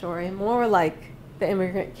reproduction story, more like the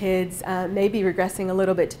immigrant kids may be regressing a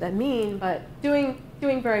little bit to the mean, but doing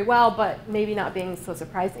very well, but maybe not being so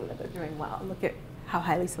surprising that they're doing well. Look at how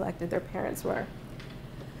highly selected their parents were.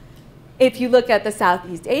 If you look at the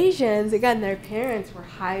Southeast Asians, again, their parents were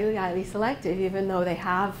highly selected, even though they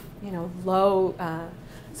have, low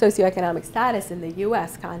socioeconomic status in the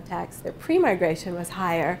U.S. context. Their pre-migration was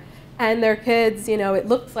higher, and their kids, it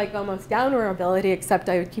looks like almost downward mobility, except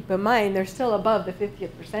I would keep in mind they're still above the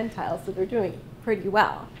 50th percentile, so they're doing pretty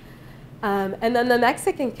well. And then the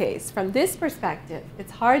Mexican case, from this perspective,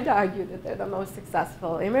 it's hard to argue that they're the most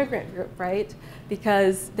successful immigrant group, right?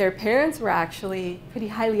 Because their parents were actually pretty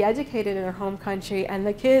highly educated in their home country, and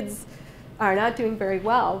the kids are not doing very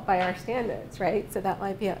well by our standards, right? So that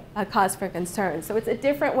might be a cause for concern. So it's a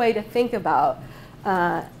different way to think about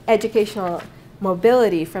educational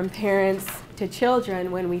mobility from parents to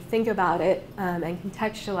children when we think about it and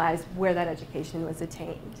contextualize where that education was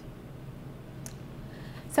attained.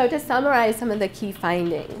 So to summarize some of the key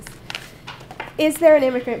findings, is there an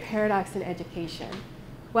immigrant paradox in education?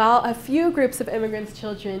 Well, a few groups of immigrants'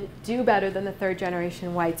 children do better than the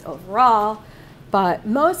third-generation whites overall, but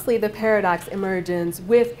mostly the paradox emerges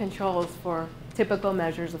with controls for typical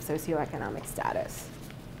measures of socioeconomic status.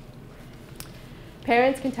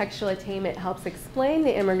 Parents' contextual attainment helps explain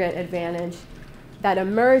the immigrant advantage that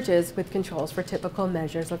emerges with controls for typical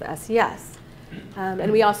measures of SES.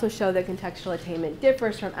 And we also show that contextual attainment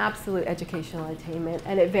differs from absolute educational attainment,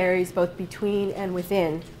 and it varies both between and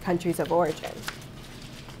within countries of origin.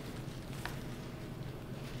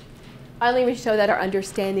 Finally, we show that our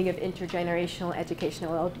understanding of intergenerational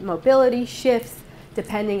educational mobility shifts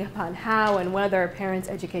depending upon how and whether a parent's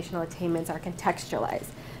educational attainments are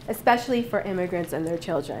contextualized, especially for immigrants and their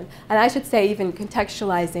children. And I should say even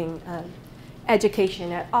contextualizing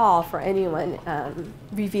education at all for anyone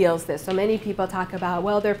reveals this. So many people talk about,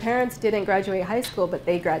 well, their parents didn't graduate high school, but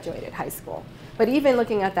they graduated high school. But even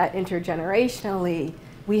looking at that intergenerationally,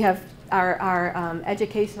 we have our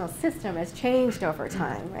educational system has changed over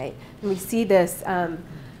time, right? And we see this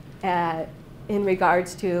in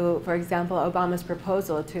regards to, for example, Obama's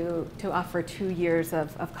proposal to offer 2 years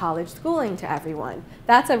of college schooling to everyone.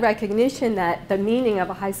 That's a recognition that the meaning of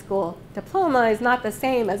a high school diploma is not the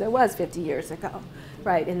same as it was 50 years ago,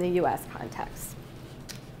 right, in the US context.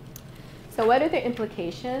 So what are the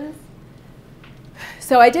implications?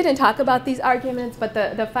 So I didn't talk about these arguments, but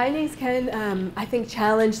the findings can, I think,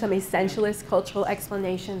 challenge some essentialist cultural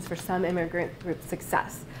explanations for some immigrant group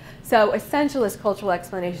success. So essentialist cultural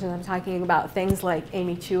explanations, I'm talking about things like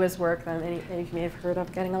Amy Chua's work that many of you may have heard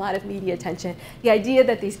of, getting a lot of media attention. The idea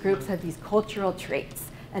that these groups have these cultural traits,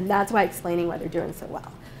 and that's why explaining why they're doing so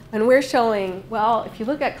well. And we're showing, well, if you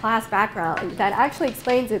look at class background, that actually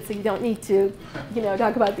explains it, so you don't need to,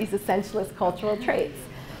 talk about these essentialist cultural traits.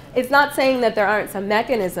 It's not saying that there aren't some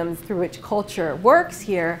mechanisms through which culture works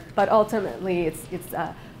here, but ultimately it's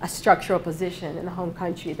a structural position in the home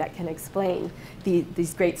country that can explain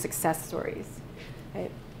these great success stories.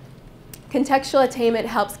 Right? Contextual attainment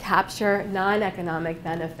helps capture non-economic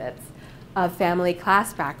benefits of family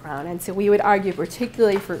class background. And so we would argue,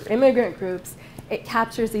 particularly for immigrant groups, it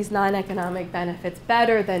captures these non-economic benefits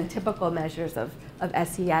better than typical measures of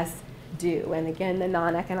SES do. And again, the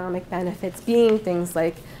non-economic benefits being things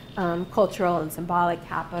like cultural and symbolic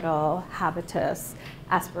capital, habitus,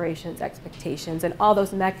 aspirations, expectations, and all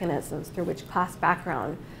those mechanisms through which class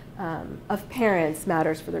background of parents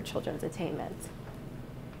matters for their children's attainment.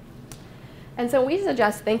 And so we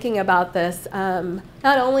suggest thinking about this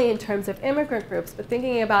not only in terms of immigrant groups, but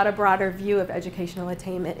thinking about a broader view of educational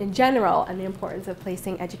attainment in general and the importance of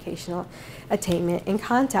placing educational attainment in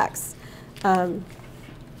context.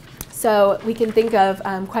 So we can think of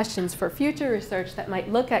questions for future research that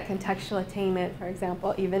might look at contextual attainment, for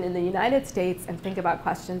example, even in the United States, and think about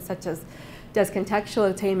questions such as, does contextual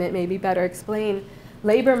attainment maybe better explain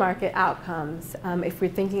labor market outcomes if we're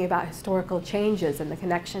thinking about historical changes and the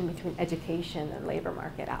connection between education and labor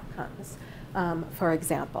market outcomes, for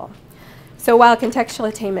example. So while contextual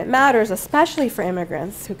attainment matters, especially for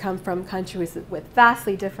immigrants who come from countries with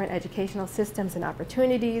vastly different educational systems and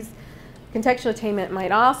opportunities, contextual attainment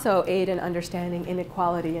might also aid in understanding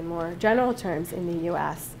inequality in more general terms in the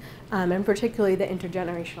US, and particularly the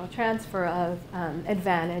intergenerational transfer of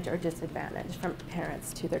advantage or disadvantage from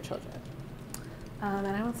parents to their children. And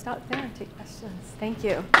I will stop there and take questions. Thank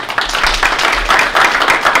you.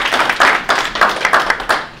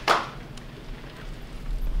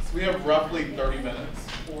 So we have roughly 30 minutes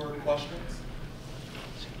for questions.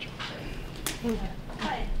 Thank you.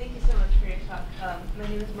 Hi, thank you so much for your talk. My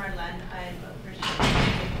name is Marlene. I'm a first year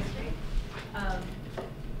in history.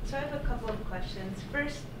 So I have a couple of questions.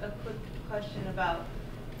 First, a quick question about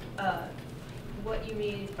what you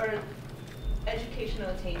mean, or educational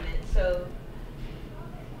attainment. So,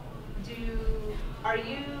 are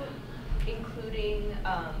you including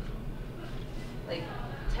like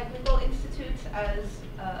technical institutes as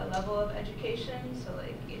a level of education? So,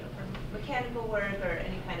 like, you know, for mechanical work or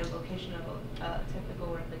any kind of vocational technical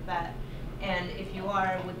work like that. And if you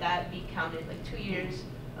are, would that be counted, like 2 years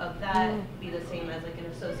of that be the same as like an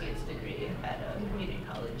associate's degree at a community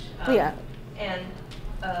college? Yeah. And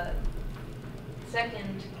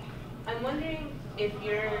second, I'm wondering if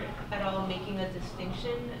you're at all making a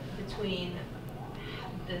distinction between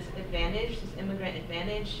this advantage, this immigrant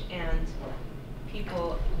advantage, and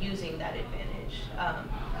people using that advantage.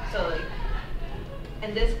 So, like,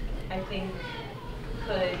 and this, I think,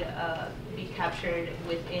 could be captured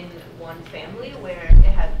within one family, where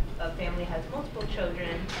a family has multiple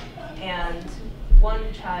children, and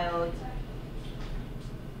one child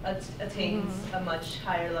attains a much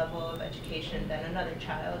higher level of education than another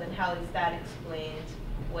child, and how is that explained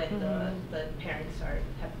when the parents are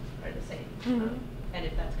the same? And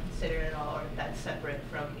if that's considered at all, or if that's separate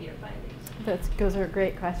from your findings? Those are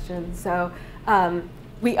great questions. So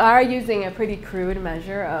we are using a pretty crude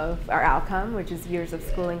measure of our outcome, which is years of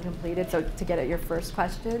schooling completed, so to get at your first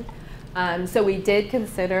question. So we did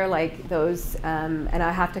consider like those, and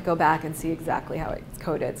I have to go back and see exactly how it's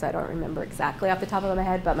coded, so I don't remember exactly off the top of my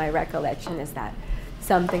head, but my recollection is that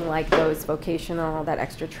something like those vocational, that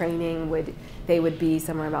extra training, they would be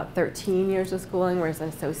somewhere about 13 years of schooling, whereas an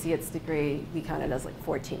associate's degree, we counted as like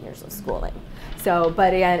 14 years of schooling. So,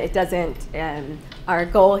 but again, it doesn't, our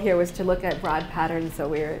goal here was to look at broad patterns, so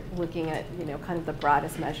we're looking at, you know, kind of the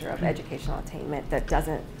broadest measure of educational attainment that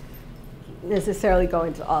doesn't necessarily go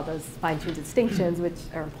into all those fine-tuned distinctions, which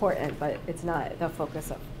are important, but it's not the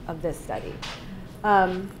focus of this study.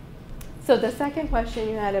 So the second question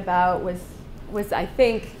you had about was I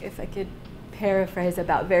think, if I could paraphrase,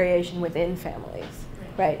 about variation within families,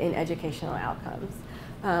 right, in educational outcomes,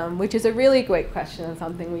 which is a really great question and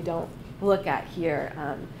something we don't look at here.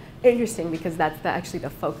 Interesting, because that's actually the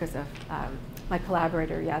focus of my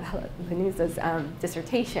collaborator, Yad Hanusa's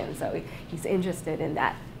dissertation, so he's interested in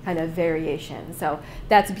that kind of variation. So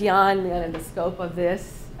that's beyond the scope of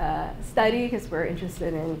this study, because we're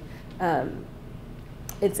interested in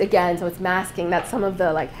it's masking that some of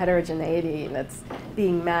the like heterogeneity that's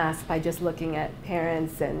being masked by just looking at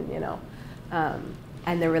parents and, you know,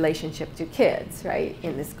 and their relationship to kids, right,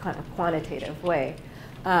 in this kind of quantitative way.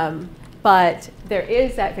 But there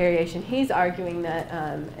is that variation. He's arguing that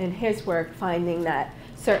in his work, finding that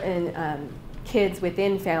certain kids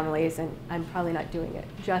within families, and I'm probably not doing it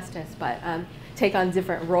justice, but take on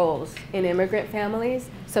different roles in immigrant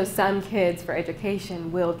families. So some kids for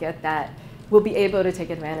education will get that, will be able to take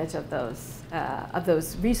advantage of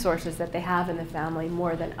those resources that they have in the family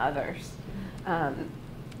more than others,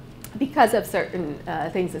 because of certain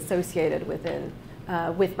things associated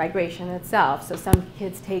with migration itself. So some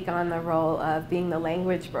kids take on the role of being the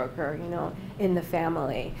language broker, you know, in the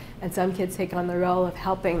family, and some kids take on the role of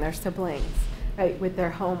helping their siblings, right, with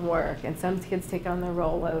their homework, and some kids take on the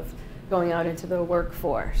role of going out into the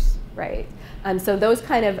workforce, right? So those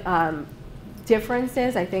kind of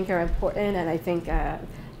differences, I think, are important, and I think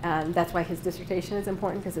that's why his dissertation is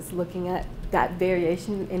important, because it's looking at that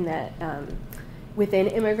variation in that within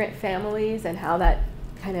immigrant families and how that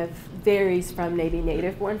kind of varies from maybe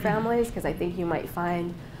native-born families, because I think you might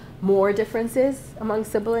find more differences among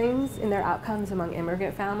siblings in their outcomes among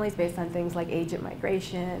immigrant families based on things like age of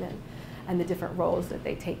migration and the different roles that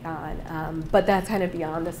they take on. But that's kind of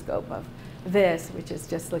beyond the scope of this, which is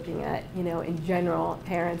just looking at, you know, in general,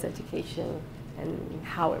 parents' education and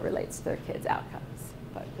how it relates to their kids' outcomes.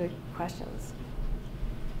 But good questions.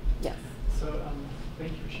 Yes. So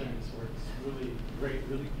thank you for sharing this work. It's really great,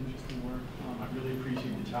 really interesting work. I really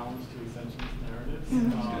appreciate the challenge to essentialist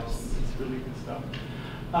narratives. It's really good stuff.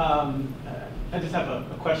 I just have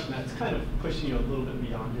a question that's kind of pushing you a little bit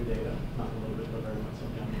beyond your data, not a little bit, but very much so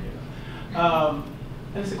beyond your data.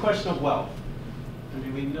 And it's a question of wealth. I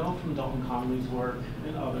mean, we know from Dalton Conley's work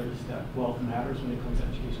and others that wealth matters when it comes to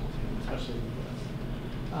educational attainment, especially in the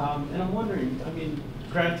US. And I'm wondering, I mean,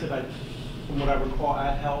 granted, from what I recall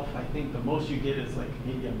at Health, I think the most you get is like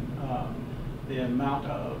maybe the amount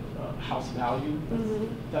of house value.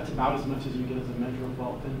 That's about as much as you get as a measure of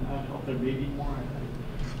wealth in Health. There may be more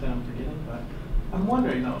that I'm forgetting, but I'm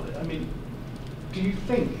wondering though, I mean, do you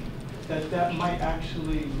think that might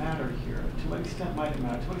actually matter here? To what extent might it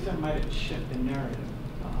matter? To what extent might it shift the narrative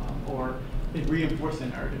or it reinforce the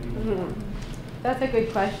narrative even more? That's a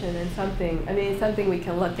good question, and something, I mean, it's something we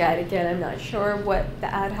can look at. Again, I'm not sure what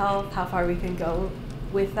the ad health, how far we can go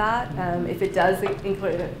with that. If it does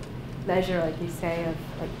include a measure, like you say, of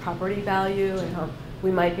like property value and how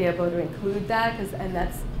we might be able to include that, and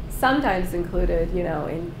that's sometimes included, you know,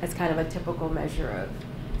 as kind of a typical measure of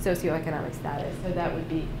socioeconomic status. So that would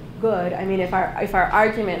be good. I mean, if our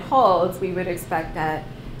argument holds, we would expect that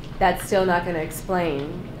that's still not going to explain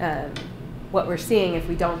what we're seeing if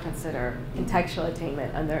we don't consider contextual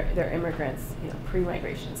attainment under their immigrants, you know,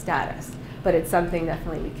 pre-migration status. But it's something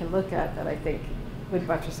definitely we can look at that I think would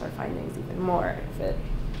buttress our findings even more if it,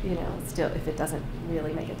 you know, if it doesn't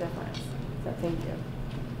really make a difference. So thank you.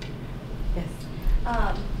 Yes.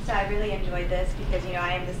 So I really enjoyed this because, you know,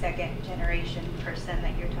 I am the second generation person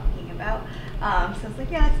that you're talking about. So it's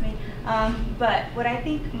like, yeah, that's me. But what I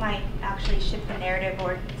think might actually shift the narrative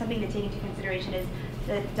or something to take into consideration is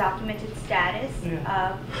the documented status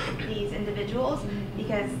of these individuals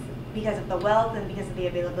because of the wealth and because of the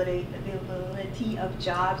availability of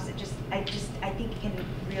jobs. I think it can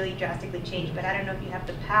really drastically change, but I don't know if you have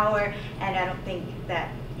the power, and I don't think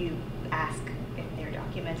that you ask if they're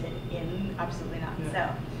documented in, absolutely not. So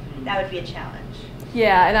that would be a challenge.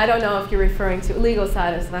 Yeah, and I don't know if you're referring to legal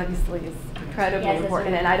status, obviously is incredibly Yes,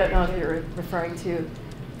 important, and I don't know if you're referring to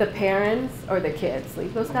the parents or the kids'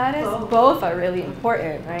 legal status. Both. Both are really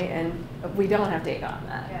important, right? And we don't have data on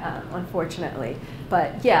that, unfortunately.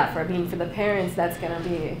 But yeah, for the parents, that's going to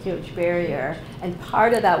be a huge barrier, and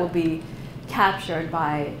part of that will be captured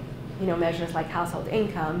by, you know, measures like household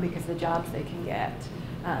income, because the jobs they can get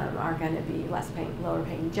are going to be lower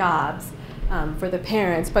paying jobs for the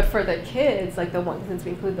parents. But for the kids, like since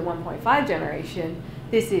we include the 1.5 generation,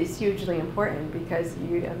 this is hugely important because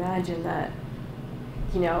you'd imagine that,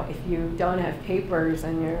 you know, if you don't have papers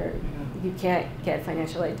and you can't get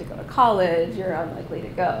financial aid to go to college, you're unlikely to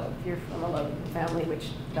go if you're from a low-income family, which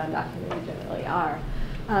the undocumented generally are.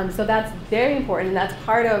 So that's very important, and that's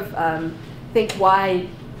part of, I think, why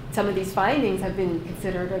some of these findings have been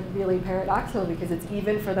considered really paradoxical, because it's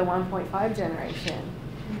even for the 1.5 generation,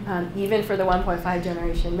 even for the 1.5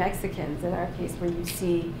 generation Mexicans, in our case, where you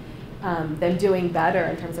see them doing better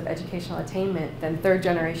in terms of educational attainment than third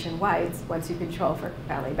generation whites once you control for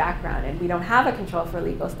family background. And we don't have a control for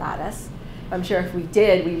legal status. I'm sure if we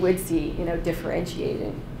did, we would see, you know, differences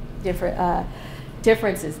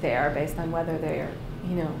there based on whether they're,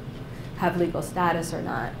 you know, have legal status or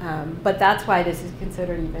not. But that's why this is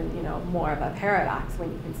considered even, you know, more of a paradox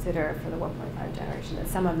when you consider for the 1.5 generation that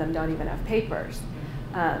some of them don't even have papers.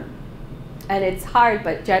 And it's hard,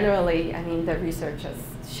 but generally, I mean, the research has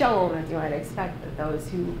shown, as you might expect, that those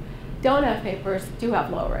who don't have papers do have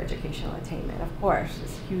lower educational attainment. Of course,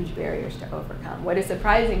 there's huge barriers to overcome. What is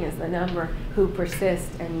surprising is the number who persist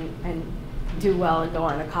and do well and go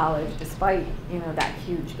on to college despite, you know, that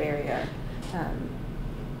huge barrier.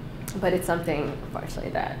 But it's something,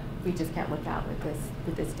 unfortunately, that we just can't look at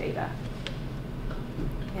with this data.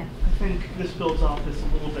 Yeah. I think this builds off this a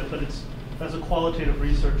little bit, but it's, as a qualitative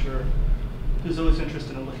researcher who's always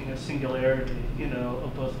interested in looking at singularity, you know,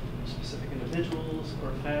 of both specific individuals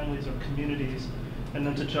or families or communities, and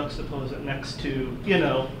then to juxtapose it next to, you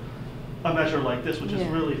know, a measure like this, which is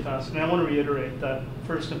really fascinating. I want to reiterate that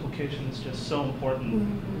first implication is just so important.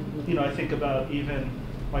 Mm-hmm. You know, I think about even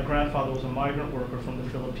my grandfather was a migrant worker from the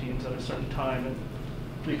Philippines at a certain time, and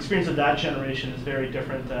the experience of that generation is very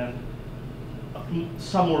different than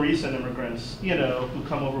some more recent immigrants, you know, who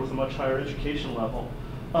come over with a much higher education level.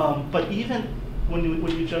 But even when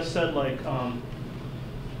you just said, like,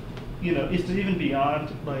 you know, it's even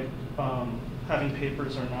beyond, like, having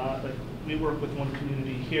papers or not. Like, we work with one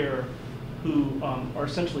community here who are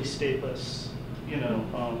essentially stateless, you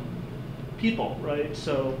know, people, right?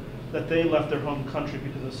 So that they left their home country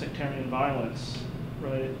because of sectarian violence,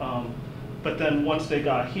 right? But then once they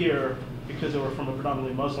got here, because they were from a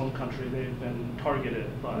predominantly Muslim country, they've been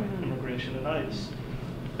targeted by immigration and ICE.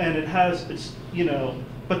 And it's, you know,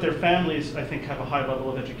 but their families, I think, have a high level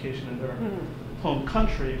of education in their home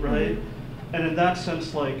country, right? And in that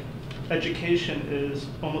sense, like, education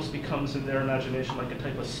almost becomes in their imagination like a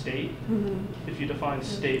type of state, if you define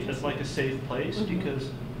state as like a safe place, because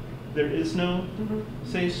there is no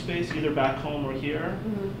safe space either back home or here.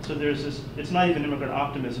 So there's this, it's not even immigrant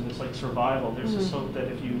optimism, it's like survival. There's this hope that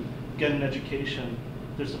if you get an education,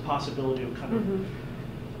 there's a possibility of kind of,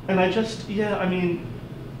 and I just, I mean,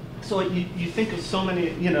 so like you think of so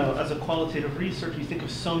many, you know, as a qualitative researcher, you think of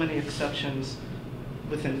so many exceptions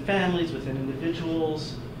within families, within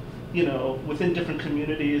individuals, you know, within different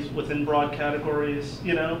communities, within broad categories,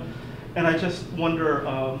 you know, and I just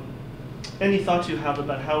wonder, any thoughts you have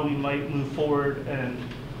about how we might move forward and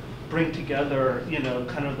bring together, you know,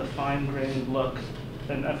 kind of the fine-grained look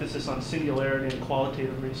an emphasis on singularity and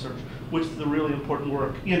qualitative research, which is the really important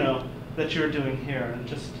work, you know, that you're doing here. And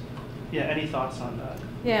just, yeah, any thoughts on that?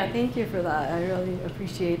 Yeah, thank you for that. I really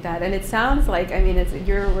appreciate that. And it sounds like, I mean,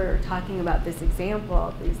 we're talking about this example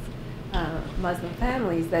of these Muslim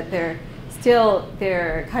families, that they're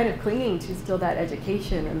kind of clinging to still that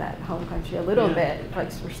education in that home country a little bit,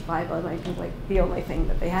 like for survival. It might be like the only thing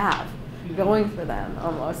that they have going for them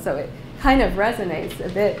almost. So it kind of resonates a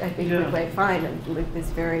bit, I think, with what I find, and with this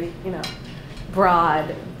very, you know,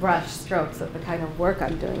 broad brush strokes of the kind of work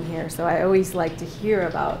I'm doing here. So I always like to hear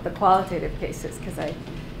about the qualitative cases, because I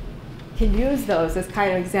can use those as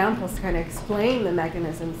kind of examples to kind of explain the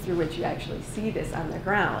mechanisms through which you actually see this on the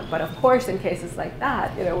ground. But of course, in cases like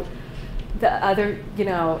that, you know, the other, you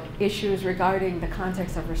know, issues regarding the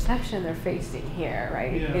context of reception they're facing here,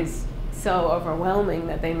 right, is so overwhelming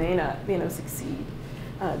that they may not, you know, succeed.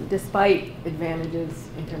 Despite advantages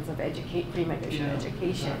in terms of pre-migration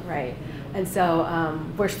education, right? And so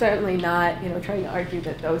we're certainly not, you know, trying to argue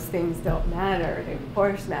that those things don't matter. They of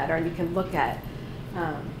course matter, and you can look at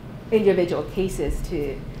individual cases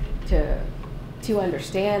to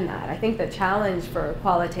understand that. I think the challenge for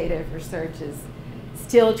qualitative research is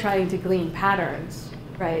still trying to glean patterns,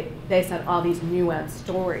 right, based on all these nuanced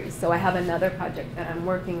stories. So I have another project that I'm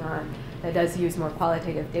working on that does use more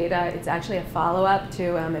qualitative data. It's actually a follow-up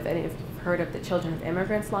to, if any of you have heard of the Children of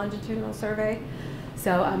Immigrants longitudinal survey.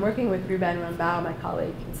 So I'm working with Ruben Rambao, my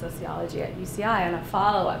colleague in sociology at UCI, on a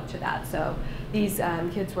follow-up to that. So these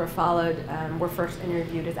kids were were first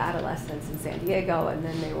interviewed as adolescents in San Diego, and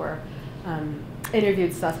then they were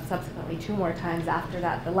interviewed subsequently 2 more times after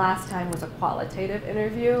that. The last time was a qualitative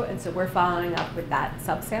interview, and so we're following up with that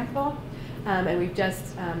subsample. And we've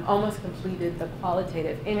just almost completed the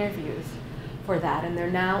qualitative interviews for that, and they're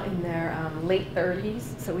now in their late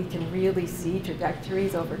 30s, so we can really see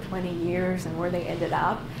trajectories over 20 years and where they ended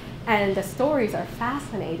up. And the stories are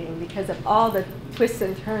fascinating because of all the twists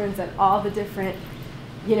and turns and all the different,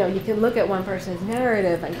 you know, you can look at one person's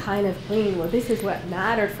narrative and kind of glean, well, this is what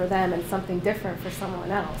mattered for them and something different for someone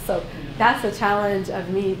else. So that's the challenge of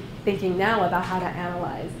me thinking now about how to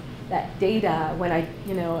analyze that data when I,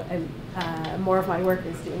 you know, more of my work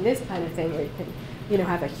is doing this kind of thing where you can, you know,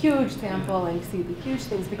 have a huge sample and see the huge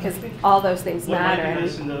things, because all those things matter. What might be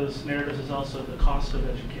nice in those narratives is also the cost of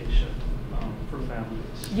education for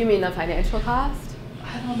families. You mean the financial cost?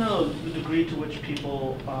 I don't know the degree to which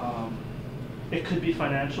people, it could be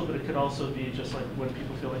financial, but it could also be just like when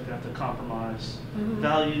people feel like they have to compromise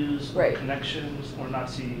values or connections or not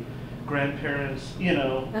see grandparents, you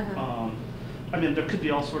know. I mean, there could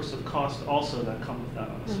be all sorts of costs also that come with that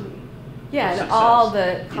on a certain and success. all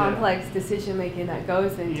the complex decision making that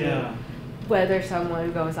goes into whether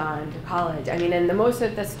someone goes on to college. I mean, and most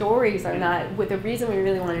of the stories are not, with the reason we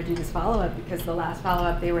really want to do this follow-up, because the last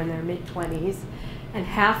follow-up they were in their mid-20s, and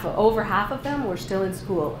over half of them were still in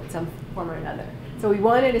school in some form or another. So we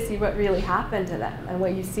wanted to see what really happened to them, and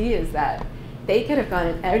what you see is that they could have gone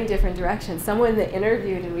in any different direction. Someone that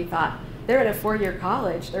interviewed and we thought, they're at a 4-year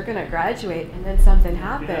college, they're going to graduate, and then something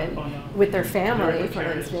happened with their family, for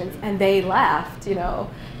instance, and they left, you know,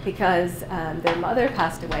 because their mother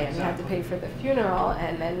passed away and they had to pay for the funeral,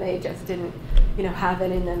 and then they just didn't, you know, have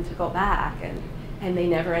it in them to go back, and they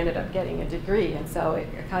never ended up getting a degree. And so it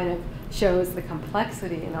kind of shows the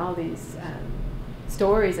complexity in all these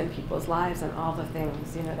stories in people's lives and all the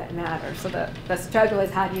things, you know, that matter. So the struggle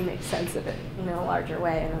is, how do you make sense of it, you know, in a larger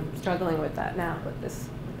way, and I'm struggling with that now with this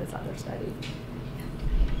other study.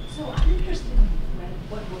 So I'm interested in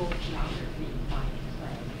what role geography might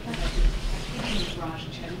play. I think in Raj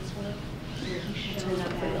Chen's work, where he showed that,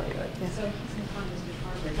 so he's an economist at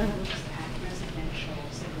Harvard, he looks at residential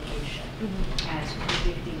segregation as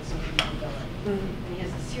predicting social mobility. And he has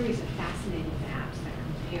a series of fascinating maps that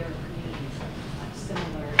compare communities of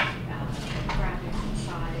similar demographics and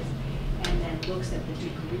size, and then looks at the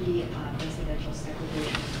degree of residential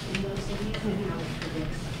segregation in those cities and how it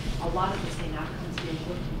predicts a lot of the same outcomes we're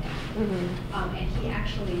looking at. And he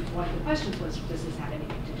actually, one of the questions was, does this have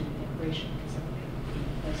anything to do with immigration? Because some of the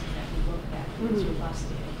places that we looked at was robust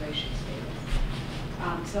immigration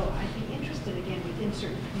status. So I'd be interested, again, within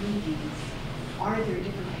certain communities, are there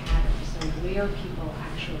different patterns? So where people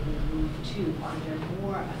actually move to, are there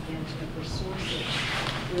more, again, sort of resources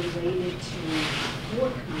related to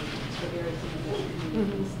poor communities or very similar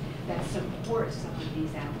communities that support some of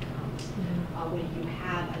these outcomes? When you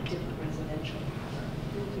have a different residential pattern.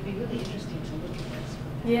 It would be really interesting to look at this.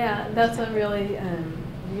 Yeah, that's a really,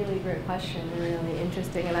 really great question, and really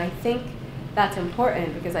interesting. And I think that's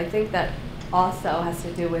important, because I think that also has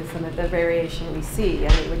to do with some of the variation we see,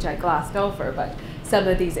 I mean, which I glossed over. But some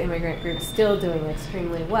of these immigrant groups still doing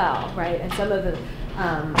extremely well, right? And some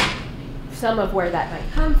of where that might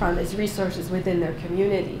come from is resources within their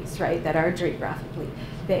communities, right, that are geographically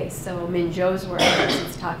based. So Minjo's work, for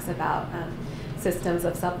instance, talks about systems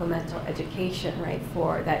of supplemental education, right,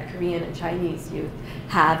 for that Korean and Chinese youth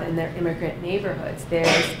have in their immigrant neighborhoods.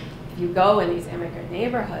 If you go in these immigrant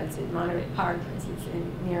neighborhoods in Monterey Park, for instance,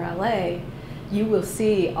 near LA, you will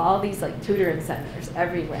see all these like tutoring centers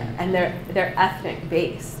everywhere, and they're ethnic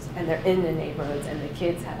based, and they're in the neighborhoods, and the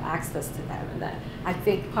kids have access to them, and that I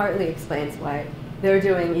think partly explains why they're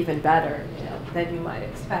doing even better, you know, than you might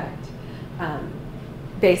expect,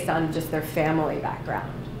 based on just their family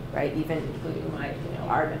background, right? Even including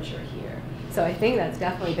our venture here. So I think that's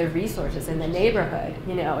definitely the resources in the neighborhood,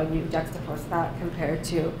 you know, and you juxtapose that compared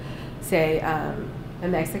to, say, a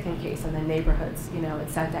Mexican case in the neighborhoods, you know, in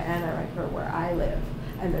Santa Ana, right, where I live,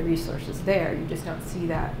 and the resources there. You just don't see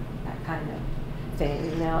that kind of thing,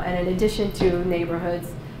 you know. And in addition to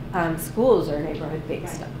neighborhoods, schools are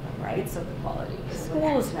neighborhood-based, right? So the quality of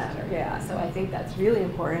schools matter, yeah. So I think that's really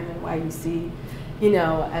important, and why you see, you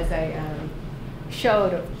know, as I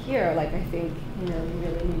showed over here, like I think, you know, you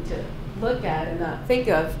really need to look at and not think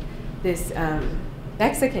of this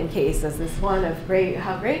Mexican case as this one of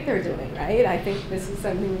how great they're doing, right? I think this is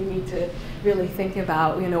something we need to really think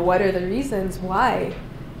about, you know, what are the reasons why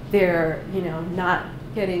they're, you know, not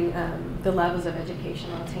getting the levels of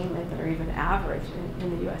educational attainment that are even average in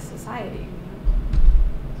the U.S. society.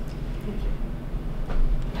 Thank you.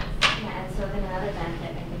 Yeah, and so then another benefit,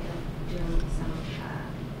 I think, of doing some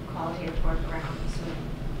qualitative work around sort of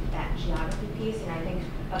that geography piece, and I think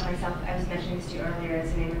of myself, I was mentioning this to you earlier,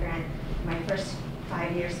 as an immigrant. My first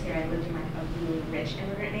 5 years here, I lived in like a really rich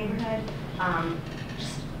immigrant neighborhood,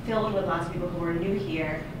 just filled with lots of people who were new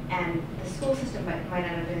here, and the school system might not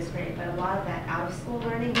have been as great, but a lot of that out-of-school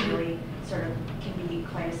learning really sort of can be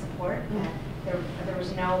quite a support. There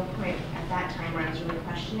was no point at that time where I was really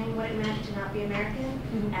questioning what it meant to not be American,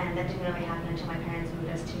 and that didn't really happen until my parents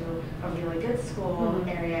moved us to a really good school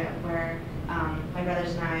area where my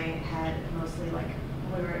brothers and I had mostly we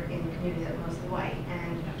were in communities that were mostly white,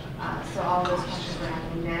 and so all of those questions were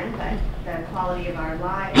happening then, but the quality of our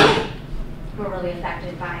lives were really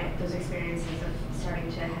affected by those experiences of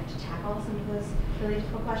starting to have to tackle some of those really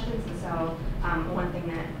difficult questions. And so one thing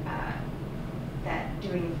that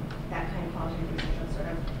doing that kind of qualitative research on sort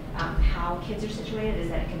of how kids are situated is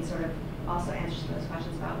that it can sort of also answer those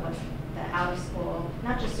questions about what's the out of school,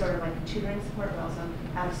 not just sort of like tutoring support, but also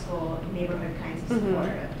out of school neighborhood kinds of support,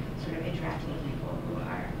 of sort of interacting with people who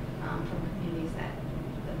are from communities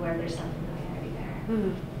where there's some familiarity there.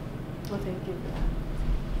 Well, thank you for that.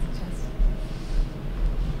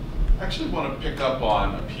 I actually want to pick up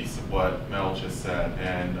on a piece of what Mel just said,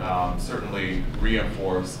 and certainly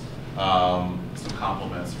reinforce some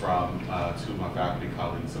compliments from two of my faculty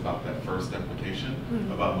colleagues about that first implication,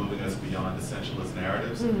 about moving us beyond essentialist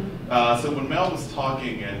narratives. So when Mel was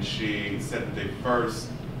talking and she said that they first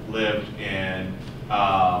lived in,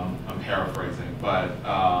 I'm paraphrasing, but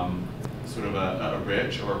sort of a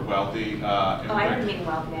rich or wealthy immigrant. Oh, I didn't mean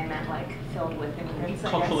wealthy, I meant like filled with immigrants.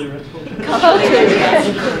 Culturally rich. Culturally rich, yes.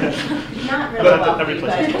 Not really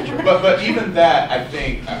wealthy, but even that, I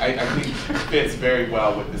think fits very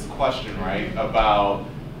well with this question, right, about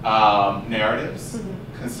narratives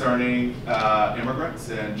concerning immigrants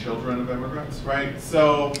and children of immigrants, right?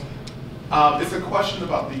 So it's a question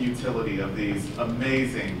about the utility of these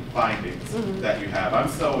amazing findings that you have. I'm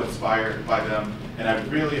so inspired by them, and I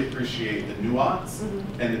really appreciate the nuance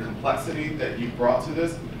and the complexity that you brought to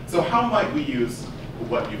this. So how might we use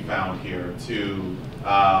what you found here to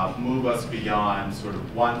move us beyond sort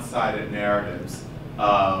of one-sided narratives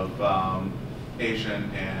of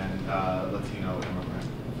Asian and Latino immigrant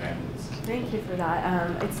families? Thank you for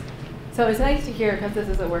that. So it's nice to hear, because this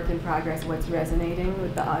is a work in progress, what's resonating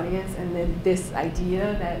with the audience, and then this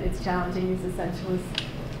idea that it's challenging these essentialist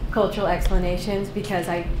cultural explanations, because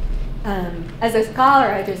as a scholar,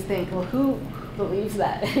 I just think, well, who believes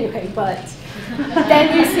that anyway? But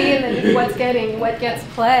then you see what gets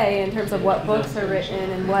play in terms of what books are written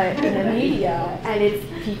and what in the media, and it's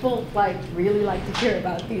people really like to hear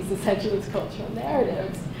about these essentialist cultural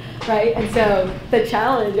narratives, right? And so the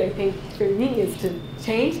challenge, I think, for me is to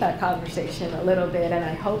change that conversation a little bit, and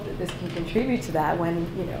I hope that this can contribute to that when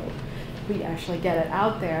we actually get it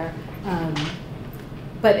out there.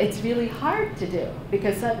 But it's really hard to do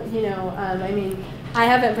because I mean, I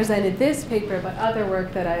haven't presented this paper, but other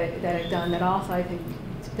work that I've done that also I think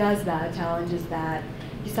does that, challenges that,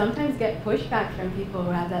 you sometimes get pushback from people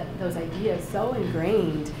who have those ideas so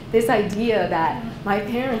ingrained. This idea that my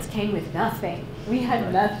parents came with nothing. We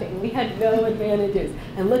had nothing. We had no advantages.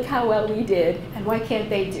 And look how well we did, and why can't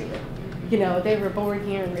they do it? You know, they were born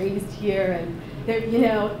here and raised here, and you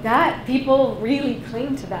know, that people really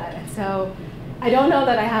cling to that. And so I don't know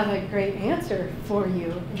that I have a great answer for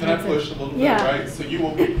you. Can I push a little bit, yeah. right? So you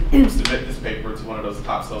will submit this paper to one of those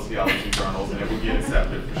top sociology journals and it will get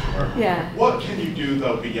accepted for sure. Yeah. What can you do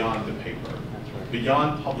though beyond the paper?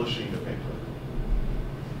 Beyond publishing the paper?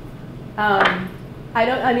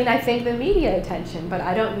 I think the media attention, but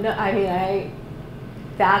I don't know,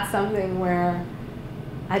 that's something where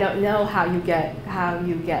I don't know how you get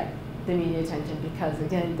the media attention, because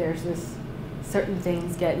again, there's this certain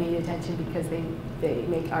things get media attention because they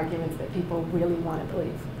make arguments that people really want to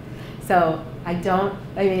believe. So I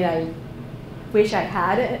wish I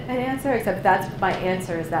had an answer, except that's my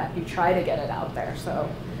answer, is that you try to get it out there. So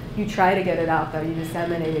you try to get it out there, you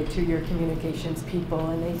disseminate it to your communications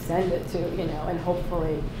people, and they send it to, you know, and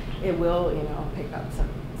hopefully it will, you know, pick up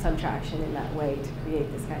some traction in that way to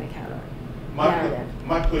create this kind of counter narrative.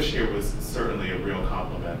 My push here was certainly a real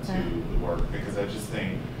compliment to the work, because I just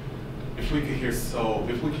think if we could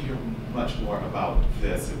hear much more about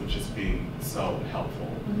this, it would just be so helpful.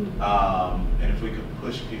 And if we could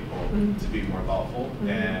push people to be more thoughtful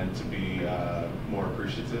and to be more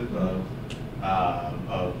appreciative of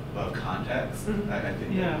context, I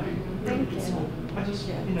think that would be really useful. I just,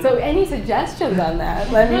 so any suggestions on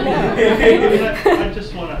that, let me know. I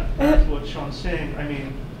just want to add to what Sean's saying. I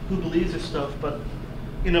mean, who believes this stuff? But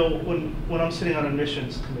you know, when I'm sitting on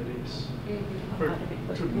admissions committees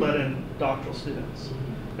to let in doctoral students,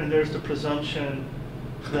 and there's the presumption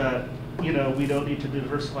that, you know, we don't need to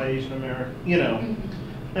diversify Asian American, you know,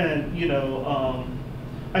 and you know,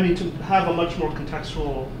 I mean, to have a much more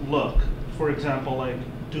contextual look. For example, like,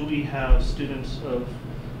 do we have students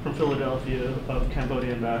from Philadelphia of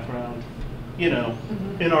Cambodian background, you know,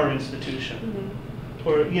 in our institution,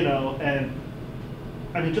 or you know, and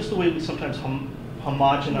I mean, just the way we sometimes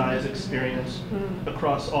homogenize experience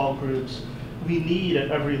across all groups. We need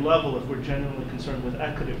at every level, if we're genuinely concerned with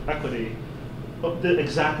equity,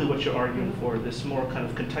 exactly what you're arguing for, this more kind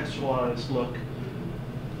of contextualized look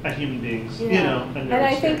at human beings, you know. And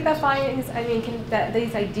I think the findings, I mean,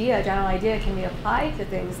 this general idea can be applied to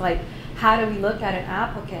things like, how do we look at an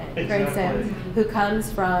applicant, for instance, who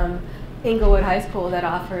comes from Inglewood High School that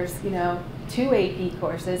offers, you know, 2 AP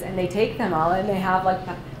courses, and they take them all, and they have like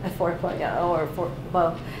a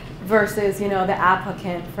 4.0 versus, you know, the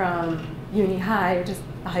applicant from Uni High, or just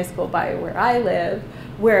a high school by where I live,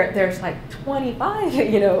 where there's like 25,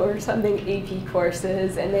 you know, or something AP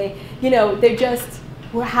courses, and they, you know, they're just,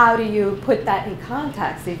 well, how do you put that in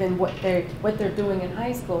context, even what they're doing in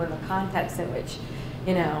high school, in the context in which,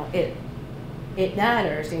 you know, it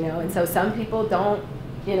matters, you know. And so some people don't,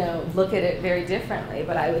 you know, look at it very differently,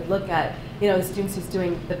 but I would look at, you know, the students who's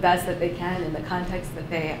doing the best that they can in the context that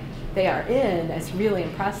they are in as really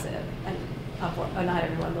impressive, and not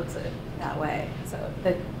everyone looks at it that way. So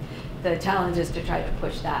the challenge is to try to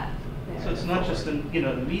push that. So it's not just in, you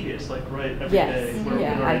know, the media, it's like every day.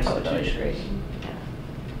 Yeah, I totally agree.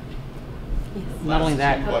 Not only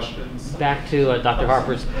that, back to Dr.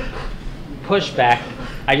 Harper's pushback,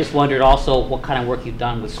 I just wondered also what kind of work you've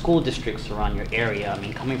done with school districts around your area. I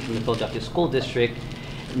mean, coming from the Philadelphia School District,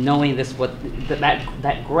 knowing this,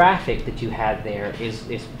 that graphic that you had there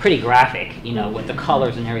is pretty graphic, you know, with the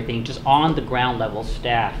colors and everything, just on the ground level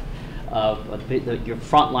staff of your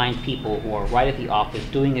frontline people who are right at the office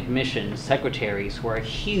doing admissions, secretaries who are a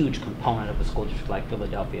huge component of a school district like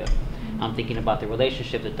Philadelphia. I'm thinking about the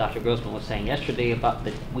relationship that Dr. Grossman was saying yesterday about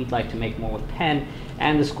that we'd like to make more with Penn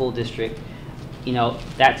and the school district. You know,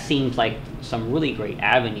 that seems like some really great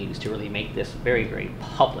avenues to really make this very, very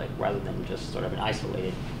public rather than just sort of an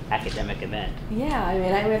isolated academic event. Yeah, I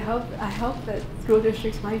mean, I hope that school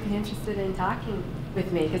districts might be interested in talking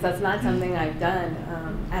with me, because that's not something I've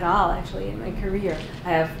done at all, actually, in my career. I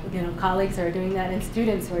have, you know, colleagues who are doing that, and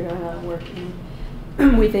students who are doing a lot of work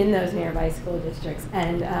within those nearby school districts.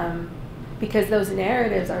 And because those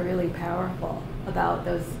narratives are really powerful, about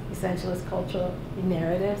those essentialist cultural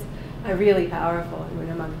narratives are really powerful even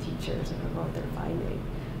among teachers and what they're finding.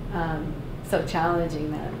 So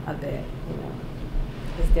challenging them a bit, you know,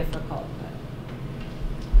 is difficult.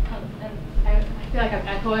 And I feel like I'm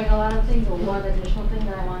echoing a lot of things, but one additional thing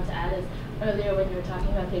that I wanted to add is earlier when you were talking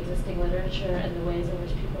about the existing literature and the ways in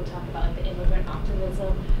which people talk about like the immigrant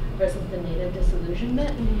optimism versus the native disillusionment.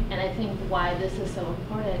 And I think why this is so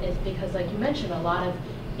important is because, like you mentioned, a lot of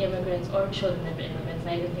immigrants or children of immigrants, and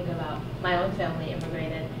I even think about my own family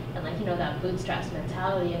immigrated, and like, you know, that bootstraps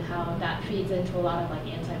mentality and how that feeds into a lot of like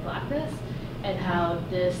anti-blackness, and how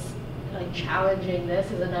this, like challenging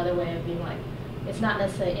this is another way of being like, it's not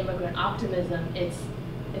necessarily immigrant optimism,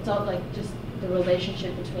 it's all like just the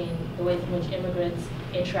relationship between the ways in which immigrants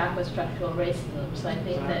interact with structural racism. So I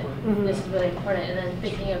think that this is really important. And then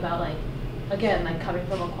thinking about like, again, like coming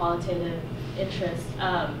from a qualitative interest,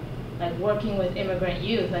 like working with immigrant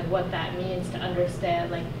youth, like what that means to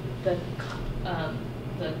understand like the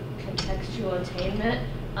contextual attainment,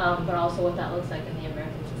 but also what that looks like in the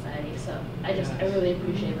American society. So I really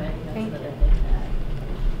appreciate it. I think that's another thing to add.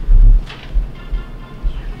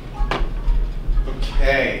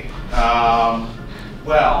 Okay.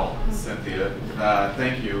 Well, Cynthia,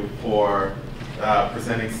 thank you for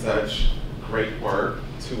presenting such great work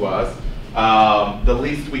to us. The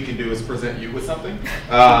least we can do is present you with something.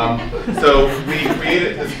 So we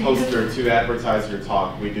created this poster to advertise your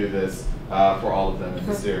talk. We do this for all of them in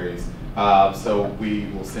the series. So we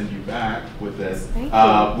will send you back with this.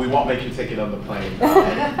 We won't make you take it on the plane.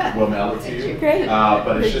 We'll mail it to you. Great.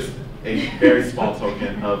 But it's just a very small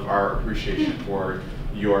token of our appreciation for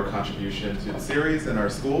your contribution to the series and our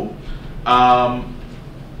school.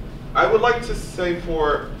 I would like to say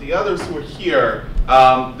for the others who are here,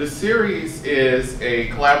 the series is a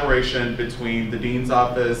collaboration between the Dean's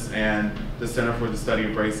Office and the Center for the Study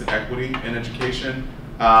of Race and Equity in Education.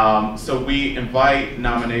 So we invite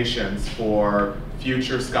nominations for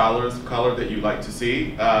future scholars of color that you'd like to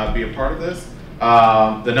see be a part of this.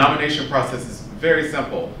 The nomination process is very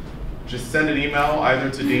simple. Just send an email either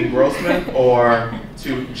to Dean Grossman or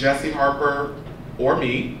to Jesse Harper or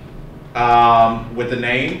me with a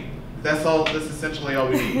name. That's essentially all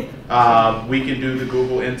we need. We can do the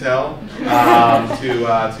Google Intel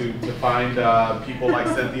to find people like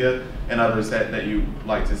Cynthia and others that you'd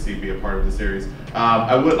like to see be a part of the series.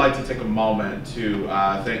 I would like to take a moment to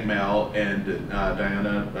thank Mel and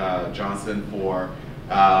Diana Johnson for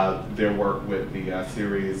their work with the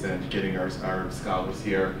series and getting our scholars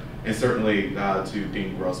here, and certainly to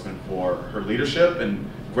Dean Grossman for her leadership and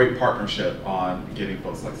great partnership on getting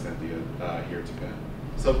folks like Cynthia here to Penn.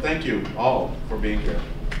 So thank you all for being here.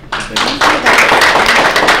 Thank you.